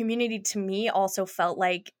community to me also felt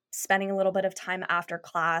like spending a little bit of time after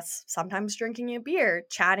class, sometimes drinking a beer,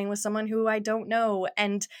 chatting with someone who I don't know.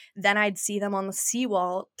 And then I'd see them on the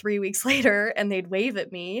seawall 3 weeks later and they'd wave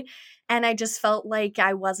at me. And I just felt like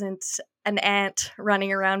I wasn't an ant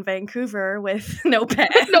running around Vancouver with no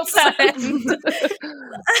pets. No pets.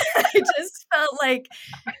 I just felt like,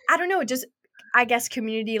 I don't know, just, I guess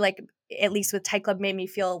community, like at least with Tight Club, made me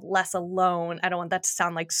feel less alone. I don't want that to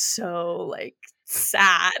sound like so like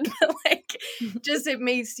sad, but like just it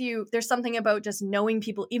makes you, there's something about just knowing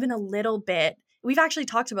people even a little bit. We've actually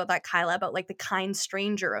talked about that, Kyla, about like the kind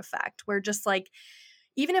stranger effect, where just like,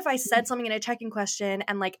 even if I said something in a checking question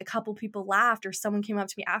and like a couple people laughed or someone came up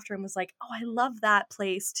to me after and was like, oh, I love that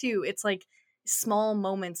place too. It's like small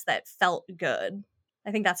moments that felt good.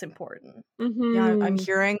 I think that's important. Mm-hmm. Yeah, I'm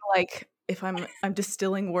hearing like, if I'm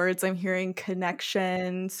distilling words, I'm hearing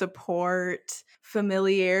connection, support,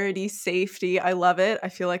 familiarity, safety. I love it. I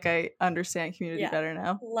feel like I understand community better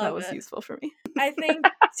now. That was useful for me. I think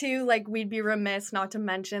too, like, we'd be remiss not to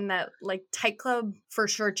mention that like Tight Club for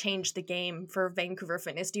sure changed the game for Vancouver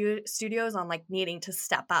Fitness Studios on like needing to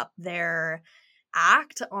step up their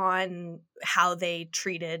act on how they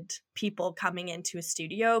treated people coming into a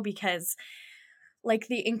studio, because like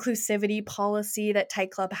the inclusivity policy that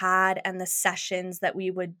Tight Club had and the sessions that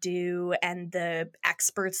we would do and the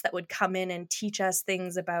experts that would come in and teach us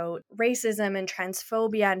things about racism and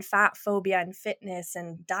transphobia and fat phobia and fitness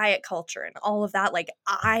and diet culture and all of that. Like,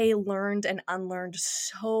 I learned and unlearned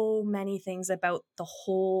so many things about the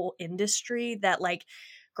whole industry that, like,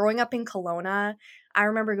 growing up in Kelowna, I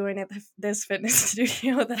remember going to this fitness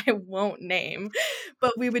studio that I won't name,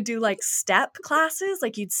 but we would do like step classes.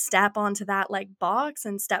 Like, you'd step onto that like box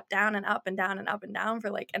and step down and up and down and up and down for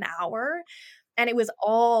like an hour. And it was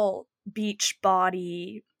all beach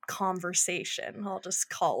body conversation, I'll just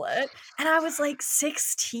call it. And I was like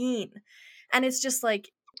 16. And it's just like,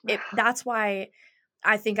 that's why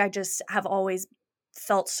I think I just have always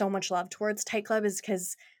felt so much love towards Tight Club, is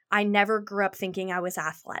because I never grew up thinking I was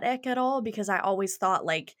athletic at all, because I always thought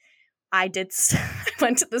like I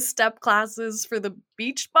went to the step classes for the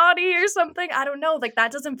beach body or something. I don't know. Like,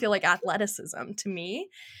 that doesn't feel like athleticism to me.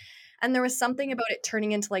 And there was something about it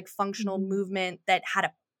turning into like functional movement that had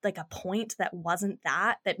a point that wasn't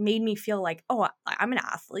that made me feel like, oh, I'm an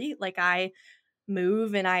athlete. Like, I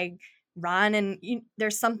move and I run, and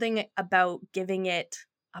there's something about giving it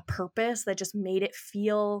a purpose that just made it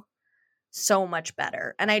feel so much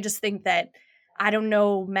better. And I just think that I don't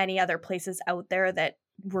know many other places out there that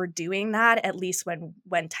were doing that, at least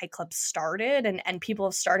when Tight Club started, and people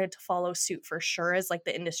have started to follow suit for sure as like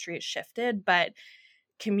the industry has shifted. But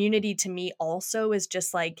community to me also is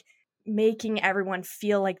just like making everyone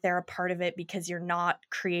feel like they're a part of it, because you're not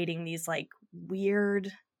creating these like weird,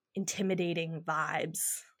 intimidating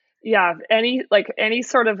vibes. Yeah, any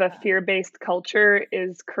sort of a fear-based culture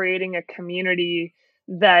is creating a community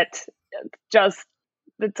that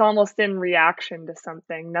it's almost in reaction to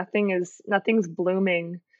something. Nothing's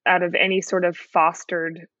blooming out of any sort of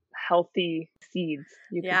fostered healthy seeds,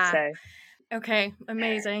 you could say. Okay,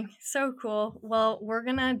 amazing. So cool. Well, we're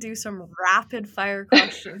gonna do some rapid fire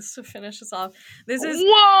questions to finish this off. This is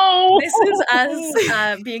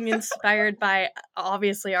us being inspired by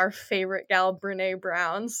obviously our favorite gal, Brene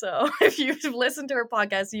Brown. So if you've listened to her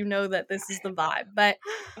podcast, you know that this is the vibe. But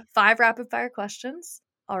 5 rapid fire questions.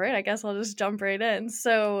 All right, I guess I'll just jump right in.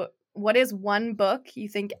 So, what is one book you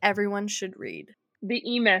think everyone should read? The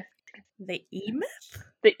E-Myth. The E-Myth?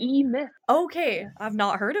 The E-Myth. Okay, I've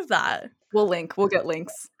not heard of that. We'll get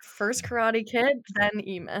links. First Karate Kid, then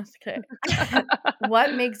E-Myth. Okay.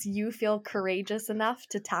 What makes you feel courageous enough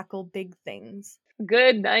to tackle big things?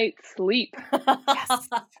 Good night's sleep.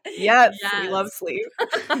 Yes, we love sleep.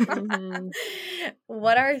 Mhm.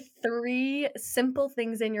 What are 3 simple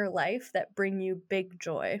things in your life that bring you big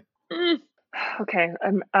joy? Okay,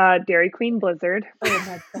 Dairy Queen Blizzard,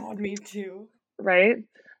 Oh my god, me too. right?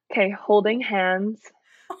 Okay, holding hands.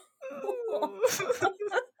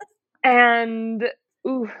 And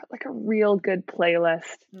like a real good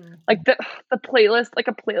playlist. Like the playlist, like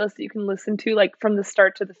a playlist that you can listen to like from the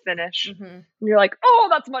start to the finish. And you're like, oh,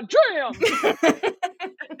 that's my jam.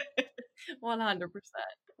 100%.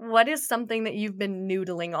 What is something that you've been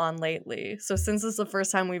noodling on lately? So since this is the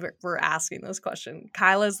first time we're asking this question,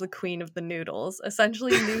 Kyla's the queen of the noodles.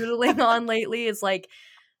 Essentially, noodling on lately is like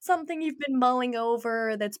something you've been mulling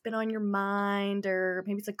over that's been on your mind, or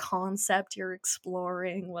maybe it's a concept you're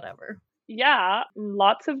exploring, whatever. Yeah,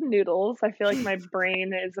 lots of noodles. I feel like my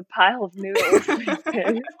brain is a pile of noodles these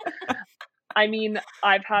days. I mean,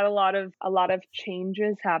 I've had a lot of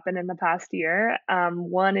changes happen in the past year.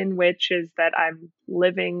 One in which is that I'm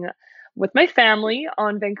living with my family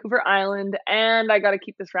on Vancouver Island, and I got to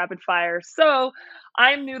keep this rapid fire. So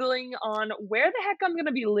I'm noodling on where the heck I'm going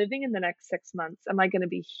to be living in the next 6 months. Am I going to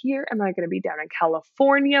be here? Am I going to be down in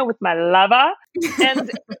California with my lover?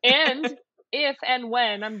 And if and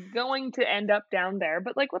when I'm going to end up down there,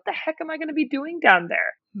 but like, what the heck am I going to be doing down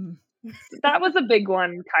there? That was a big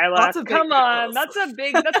one, Kyla. Come on. That's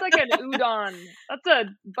like an udon. That's a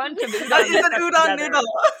bunch of udon. That is an udon noodle.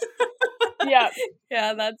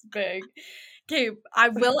 Yeah, that's big. Okay, I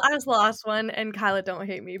will ask the last one, and Kyla, don't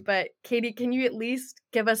hate me, but Katie, can you at least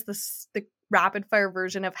give us the rapid fire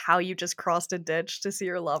version of how you just crossed a ditch to see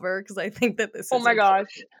your lover? Because I think that this is my gosh.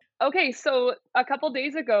 Okay, so a couple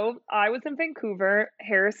days ago, I was in Vancouver.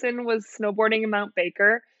 Harrison was snowboarding in Mount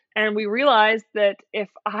Baker. And we realized that if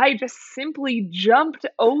I just simply jumped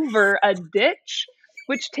over a ditch,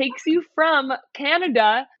 which takes you from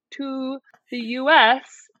Canada to the US,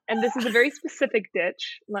 and this is a very specific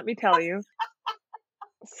ditch, let me tell you.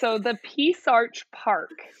 So the Peace Arch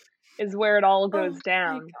Park is where it all goes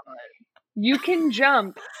down. You can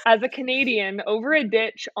jump as a Canadian over a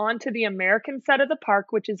ditch onto the American side of the park,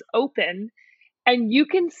 which is open, and you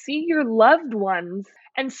can see your loved ones.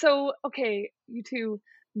 And so, okay, you two,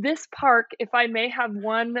 this park, if I may have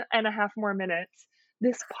 1.5 more minutes,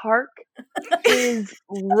 this park is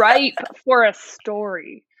ripe for a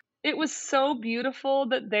story. It was so beautiful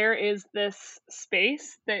that there is this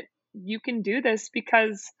space that you can do this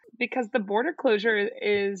because the border closure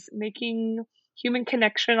is making human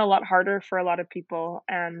connection a lot harder for a lot of people.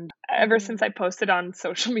 And ever since I posted on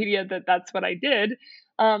social media that that's what I did,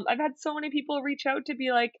 I've had so many people reach out to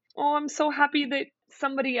be like, oh, I'm so happy that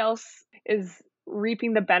somebody else is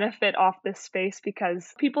reaping the benefit off this space,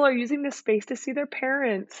 because people are using this space to see their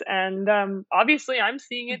parents. And obviously I'm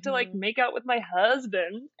seeing it to like make out with my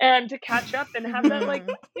husband and to catch up and have that like,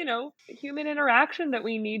 human interaction that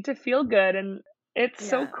we need to feel good. And it's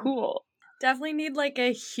so cool. Definitely need like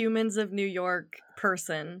a Humans of New York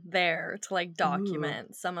person there to like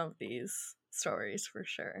document some of these stories for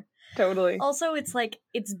sure. Totally. Also, it's like,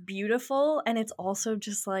 it's beautiful, and it's also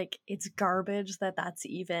just like, it's garbage that's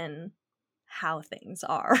even how things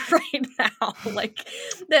are right now. Like,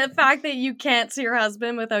 the fact that you can't see your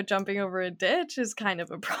husband without jumping over a ditch is kind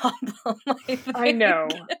of a problem. I know.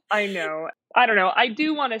 I don't know. I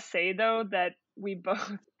do want to say though that we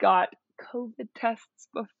both got COVID tests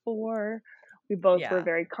before. We both were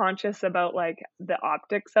very conscious about like the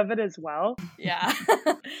optics of it as well. Yeah.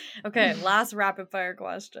 Okay, last rapid fire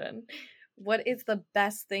question. What is the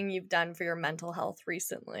best thing you've done for your mental health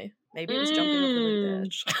recently? Maybe it was jumping over the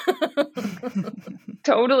ditch.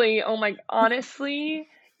 Totally. Oh my, honestly,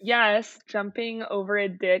 yes, jumping over a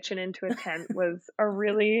ditch and into a tent was a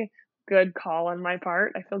really good call on my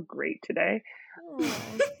part. I feel great today.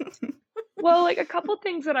 Well, like a couple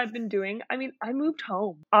things that I've been doing. I mean, I moved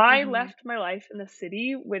home. I left my life in the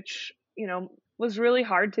city, which, was really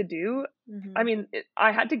hard to do. I mean,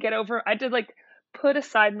 I had to like put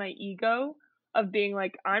aside my ego of being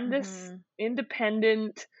like, I'm this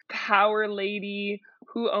independent power lady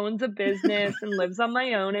who owns a business and lives on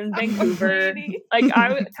my own in Vancouver. Like,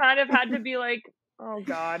 I kind of had to be like, oh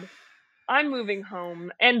God, I'm moving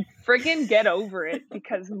home, and friggin' get over it,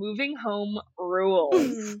 because moving home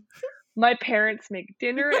rules. My parents make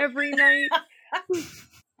dinner every night.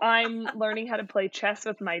 I'm learning how to play chess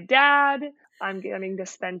with my dad. I'm getting to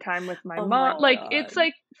spend time with my mom. Like, it's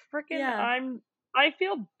like freaking, I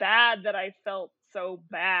feel bad that I felt so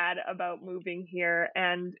bad about moving here.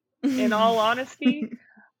 And in all honesty,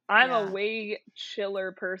 I'm a Yeah. way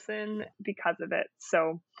chiller person because of it.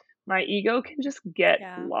 So my ego can just get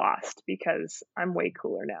Yeah. lost because I'm way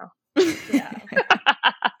cooler now. Yeah.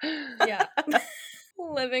 Yeah.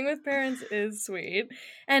 Living with parents is sweet.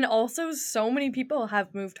 And also, so many people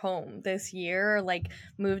have moved home this year, like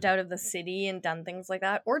moved out of the city and done things like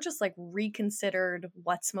that, or just like reconsidered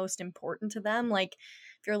what's most important to them. Like,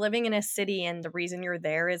 if you're living in a city and the reason you're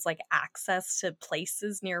there is like access to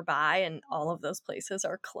places nearby and all of those places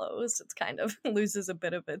are closed, it's kind of loses a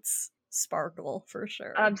bit of its sparkle for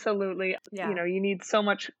sure. Absolutely. Yeah. You know, you need so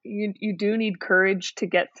much, you do need courage to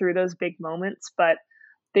get through those big moments, but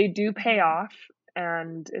they do pay off,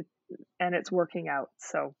 and it's working out.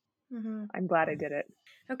 So Mm-hmm. I'm glad I did it.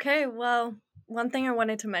 Okay, well, one thing I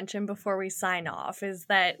wanted to mention before we sign off is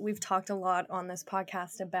that we've talked a lot on this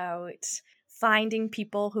podcast about finding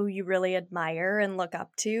people who you really admire and look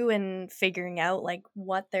up to and figuring out like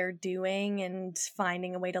what they're doing and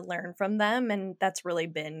finding a way to learn from them. And that's really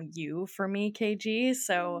been you for me, KG.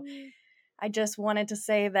 So I just wanted to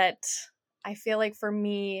say that I feel like for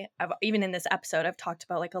me, even in this episode, I've talked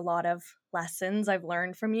about like a lot of lessons I've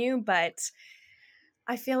learned from you, but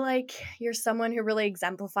I feel like you're someone who really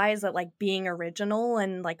exemplifies that like being original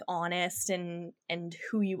and like honest and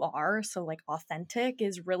who you are, so like authentic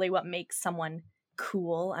is really what makes someone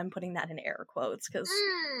cool. I'm putting that in air quotes because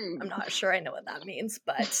I'm not sure I know what that means,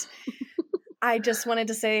 but I just wanted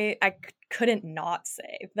to say I couldn't not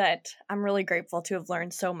say that I'm really grateful to have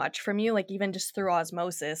learned so much from you, like even just through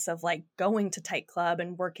osmosis of like going to Tight Club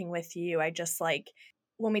and working with you. I just like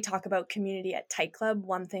when we talk about community at Tight Club,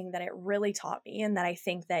 one thing that it really taught me and that I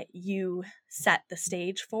think that you set the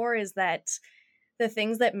stage for is that the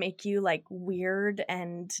things that make you like weird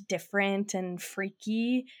and different and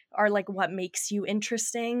freaky are like what makes you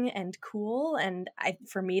interesting and cool. And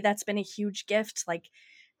for me, that's been a huge gift. Like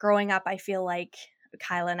growing up, I feel like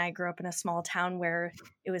Kyla and I grew up in a small town where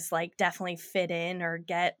it was like definitely fit in or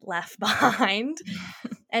get left behind.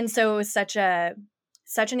 And so it was such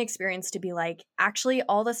an experience to be like, actually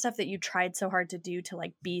all the stuff that you tried so hard to do to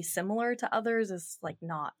like be similar to others is like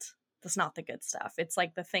that's not the good stuff. It's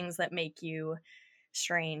like the things that make you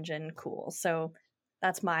strange and cool. So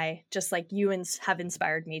that's my just like you have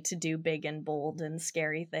inspired me to do big and bold and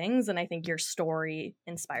scary things, and I think your story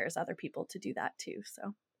inspires other people to do that too.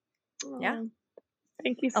 So yeah,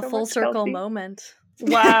 Thank you so a full much, circle Kelsey. moment.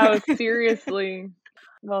 Wow, seriously.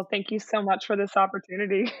 Well, thank you so much for this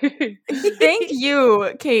opportunity. Thank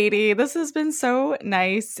you, Katie. This has been so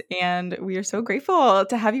nice, and we are so grateful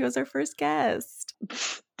to have you as our first guest.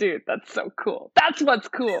 Dude, that's so cool. That's what's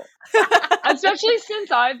cool. Especially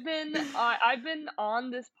since I've been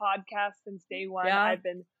on this podcast since day one. Yeah. I've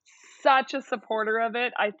been such a supporter of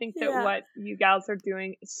it. I think that Yeah. what you gals are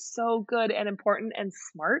doing is so good and important and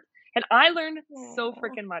smart. And I learned so Aw.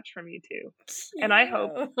 freaking much from you too. And I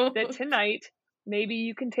hope that tonight, maybe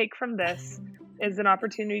you can take from this is an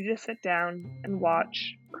opportunity to sit down and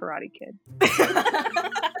watch Karate Kid.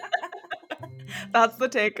 That's the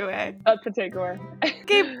takeaway. That's the takeaway.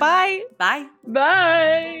 Okay, bye. Bye.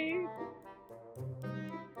 Bye.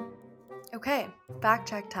 Okay, fact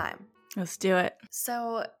check time. Let's do it.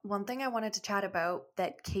 So, one thing I wanted to chat about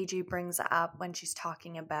that KG brings up when she's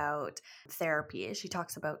talking about therapy is she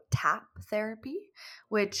talks about tap therapy,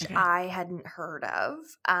 which Okay. I hadn't heard of.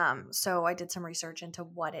 So I did some research into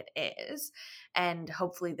what it is, and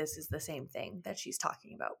hopefully this is the same thing that she's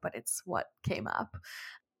talking about, but it's what came up.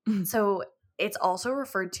 So it's also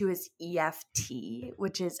referred to as EFT,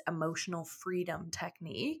 which is emotional freedom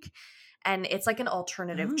technique. And it's like an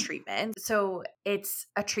alternative treatment. So it's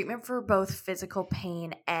a treatment for both physical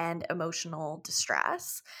pain and emotional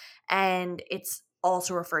distress. And it's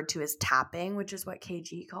also referred to as tapping, which is what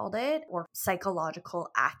KG called it, or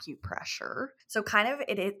psychological acupressure. So kind of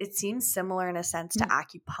it seems similar in a sense to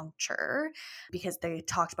acupuncture, because they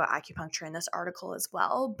talked about acupuncture in this article as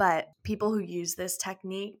well. But people who use this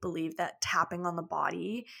technique believe that tapping on the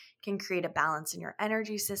body can create a balance in your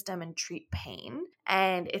energy system and treat pain.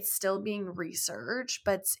 And it's still being researched,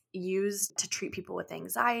 but it's used to treat people with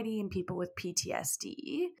anxiety and people with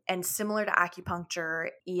PTSD. And similar to acupuncture,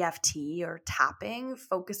 EFT or tapping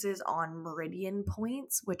focuses on meridian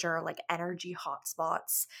points, which are like energy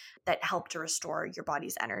hotspots that help to restore your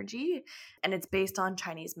body's energy. And it's based on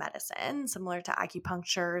Chinese medicine, similar to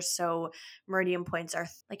acupuncture. So meridian points are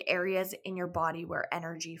like areas in your body where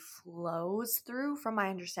energy flows through, from my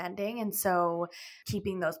understanding. And so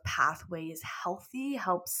keeping those pathways healthy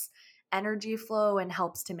helps energy flow and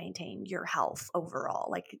helps to maintain your health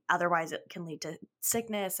overall. Like otherwise it can lead to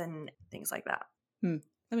sickness and things like that.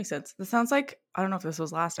 That makes sense. This sounds like, I don't know if this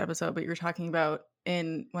was last episode, but you were talking about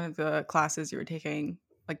in one of the classes you were taking,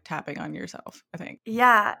 like tapping on yourself, I think.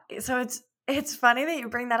 Yeah. So it's funny that you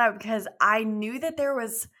bring that up because I knew that there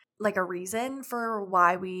was like a reason for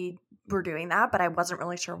why we were doing that, but I wasn't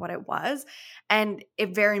really sure what it was. And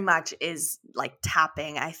it very much is like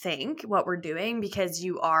tapping, I think, what we're doing, because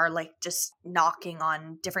you are like just knocking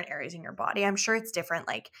on different areas in your body. I'm sure it's different.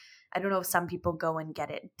 Like, I don't know if some people go and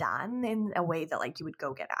get it done in a way that like you would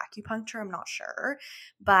go get acupuncture. I'm not sure.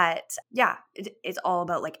 But yeah, it's all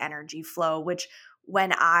about like energy flow, which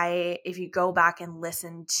if you go back and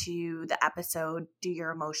listen to the episode, Do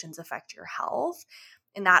Your Emotions Affect Your Health?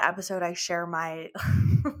 In that episode, I share my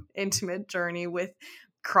intimate journey with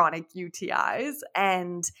chronic UTIs.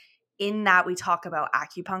 And in that, we talk about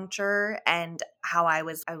acupuncture and how I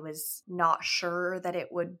was not sure that it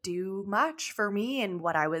would do much for me and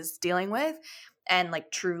what I was dealing with, and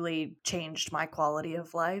like truly changed my quality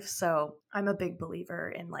of life. So I'm a big believer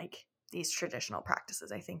in like these traditional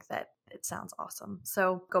practices. I think that it sounds awesome.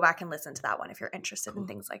 So go back and listen to that one if you're interested in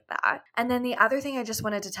things like that. And then the other thing I just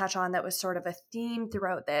wanted to touch on that was sort of a theme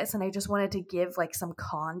throughout this, and I just wanted to give like some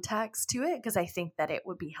context to it because I think that it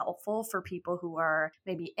would be helpful for people who are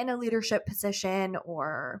maybe in a leadership position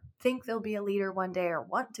or think they'll be a leader one day or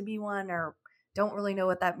want to be one or don't really know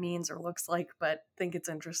what that means or looks like, but think it's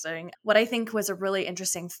interesting. What I think was a really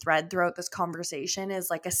interesting thread throughout this conversation is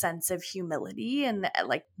like a sense of humility, and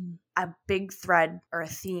like a big thread or a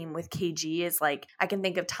theme with KG is like, I can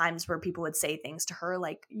think of times where people would say things to her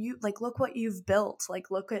like, you like, look what you've built, like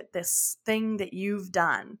look at this thing that you've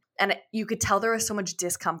done. And you could tell there was so much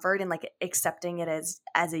discomfort in like accepting it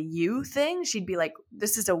as a you thing. She'd be like,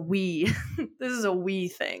 this is a we, this is a we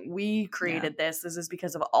thing. We created this. This is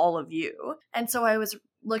because of all of you. And so I was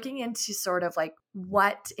looking into sort of like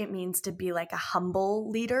what it means to be like a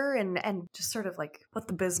humble leader and just sort of like what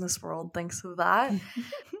the business world thinks of that.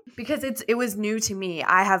 Because it was new to me.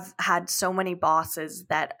 I have had so many bosses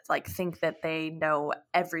that like think that they know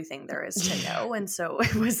everything there is to know. And so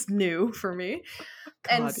it was new for me.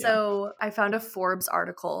 And so I found a Forbes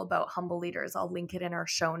article about humble leaders. I'll link it in our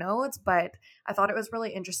show notes, but I thought it was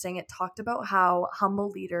really interesting. It talked about how humble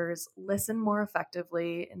leaders listen more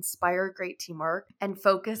effectively, inspire great teamwork, and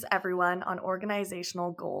focus everyone on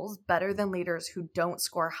organizational goals better than leaders who don't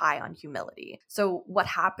score high on humility. So what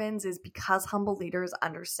happens is because humble leaders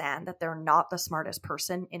understand that they're not the smartest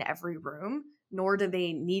person in every room, nor do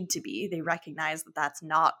they need to be. They recognize that that's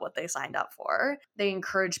not what they signed up for. They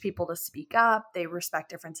encourage people to speak up. They respect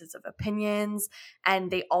differences of opinions, and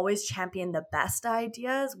they always champion the best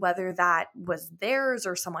ideas, whether that was theirs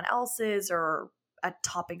or someone else's or a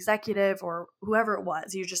top executive or whoever it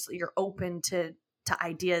was. You're open to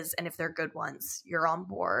ideas, and if they're good ones, you're on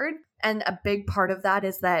board. And a big part of that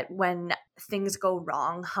is that when things go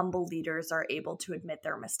wrong, humble leaders are able to admit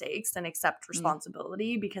their mistakes and accept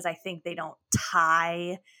responsibility because I think they don't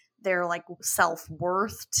tie their like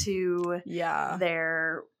self-worth to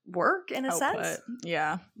their work in a sense.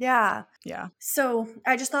 Yeah. So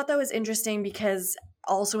I just thought that was interesting because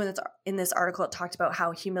also in this article, it talked about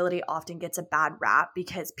how humility often gets a bad rap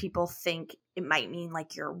because people think it might mean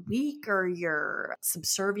like you're weak or you're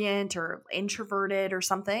subservient or introverted or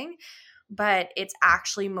something. But it's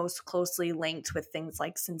actually most closely linked with things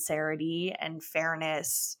like sincerity and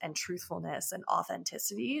fairness and truthfulness and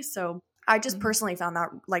authenticity. So I just personally found that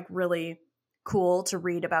like really cool to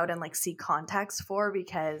read about and like see context for,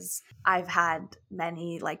 because I've had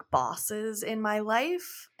many like bosses in my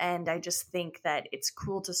life, and I just think that it's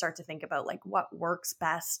cool to start to think about like what works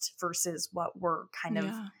best versus what we're kind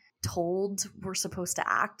of told we're supposed to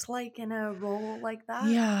act like in a role like that.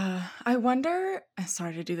 Yeah. I wonder,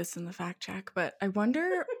 sorry to do this in the fact check, but I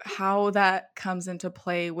wonder how that comes into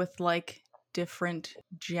play with like different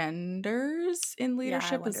genders in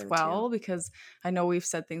leadership as well, because I know we've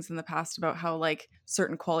said things in the past about how like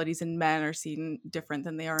certain qualities in men are seen different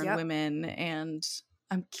than they are in women, and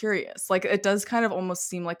I'm curious, like it does kind of almost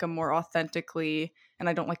seem like a more authentically, and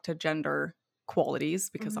I don't like to gender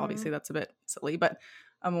qualities because obviously that's a bit silly, but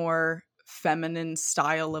a more feminine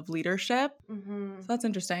style of leadership. So that's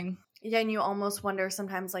interesting. Yeah, and you almost wonder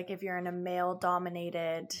sometimes like if you're in a male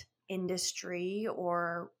dominated industry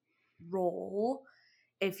or role,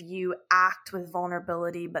 if you act with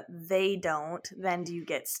vulnerability but they don't, then do you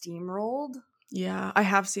get steamrolled? Yeah, I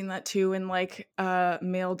have seen that too in like a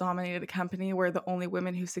male dominated company where the only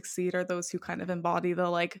women who succeed are those who kind of embody the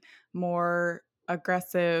like more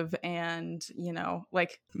aggressive and, you know,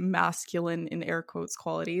 like masculine in air quotes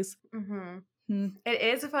qualities. It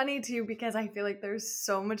is funny too because I feel like there's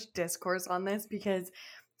so much discourse on this because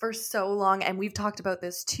for so long, and we've talked about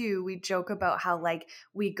this too. We joke about how like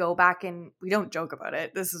we go back and we don't joke about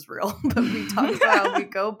it. This is real, but we talk about how we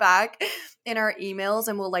go back in our emails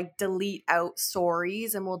and we'll like delete out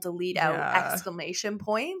stories and we'll delete out exclamation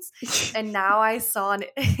points. And now I saw on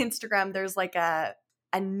Instagram there's like a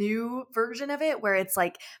new version of it where it's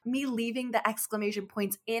like me leaving the exclamation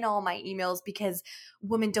points in all my emails because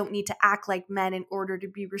women don't need to act like men in order to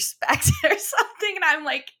be respected or something. And I'm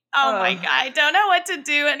like, oh my God, I don't know what to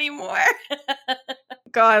do anymore.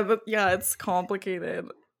 God, yeah, it's complicated.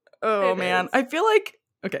 Oh, man. I feel like,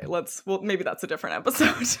 okay, maybe that's a different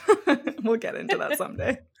episode. We'll get into that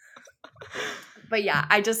someday. But yeah,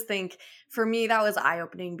 I just think for me that was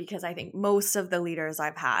eye-opening because I think most of the leaders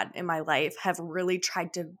I've had in my life have really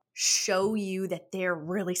tried to show you that they're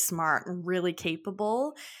really smart and really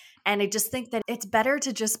capable. And I just think that it's better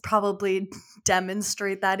to just probably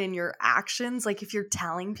demonstrate that in your actions. Like if you're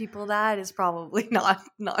telling people that is probably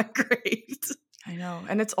not great. I know.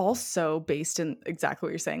 And it's also based in exactly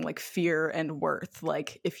what you're saying, like fear and worth.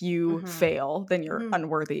 Like if you fail, then you're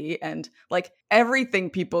unworthy. And like everything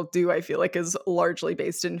people do, I feel like is largely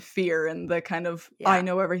based in fear and the kind of I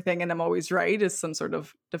know everything and I'm always right is some sort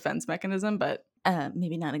of defense mechanism, but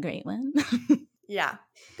maybe not a great one. Yeah.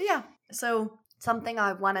 But yeah. So something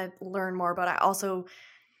I want to learn more about. I also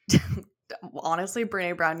honestly,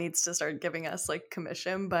 Brené Brown needs to start giving us like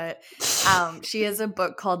commission, but she has a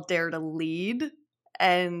book called Dare to Lead,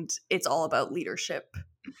 and it's all about leadership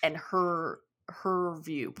and her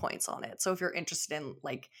viewpoints on it. So if you're interested in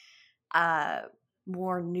like a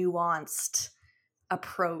more nuanced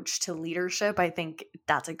approach to leadership, I think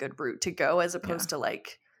that's a good route to go as opposed to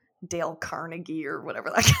like Dale Carnegie or whatever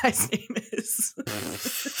that guy's name is.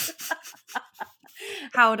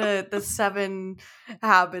 The 7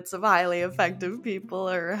 habits of highly effective people,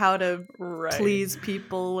 or how to please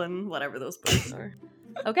people, and whatever those books are.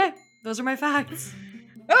 Okay, those are my facts.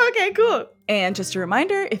 Okay, cool. And just a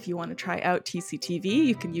reminder, if you want to try out TCTV,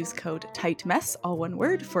 you can use code TIGHTMESS, all one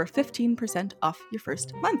word, for 15% off your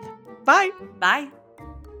first month. Bye. Bye.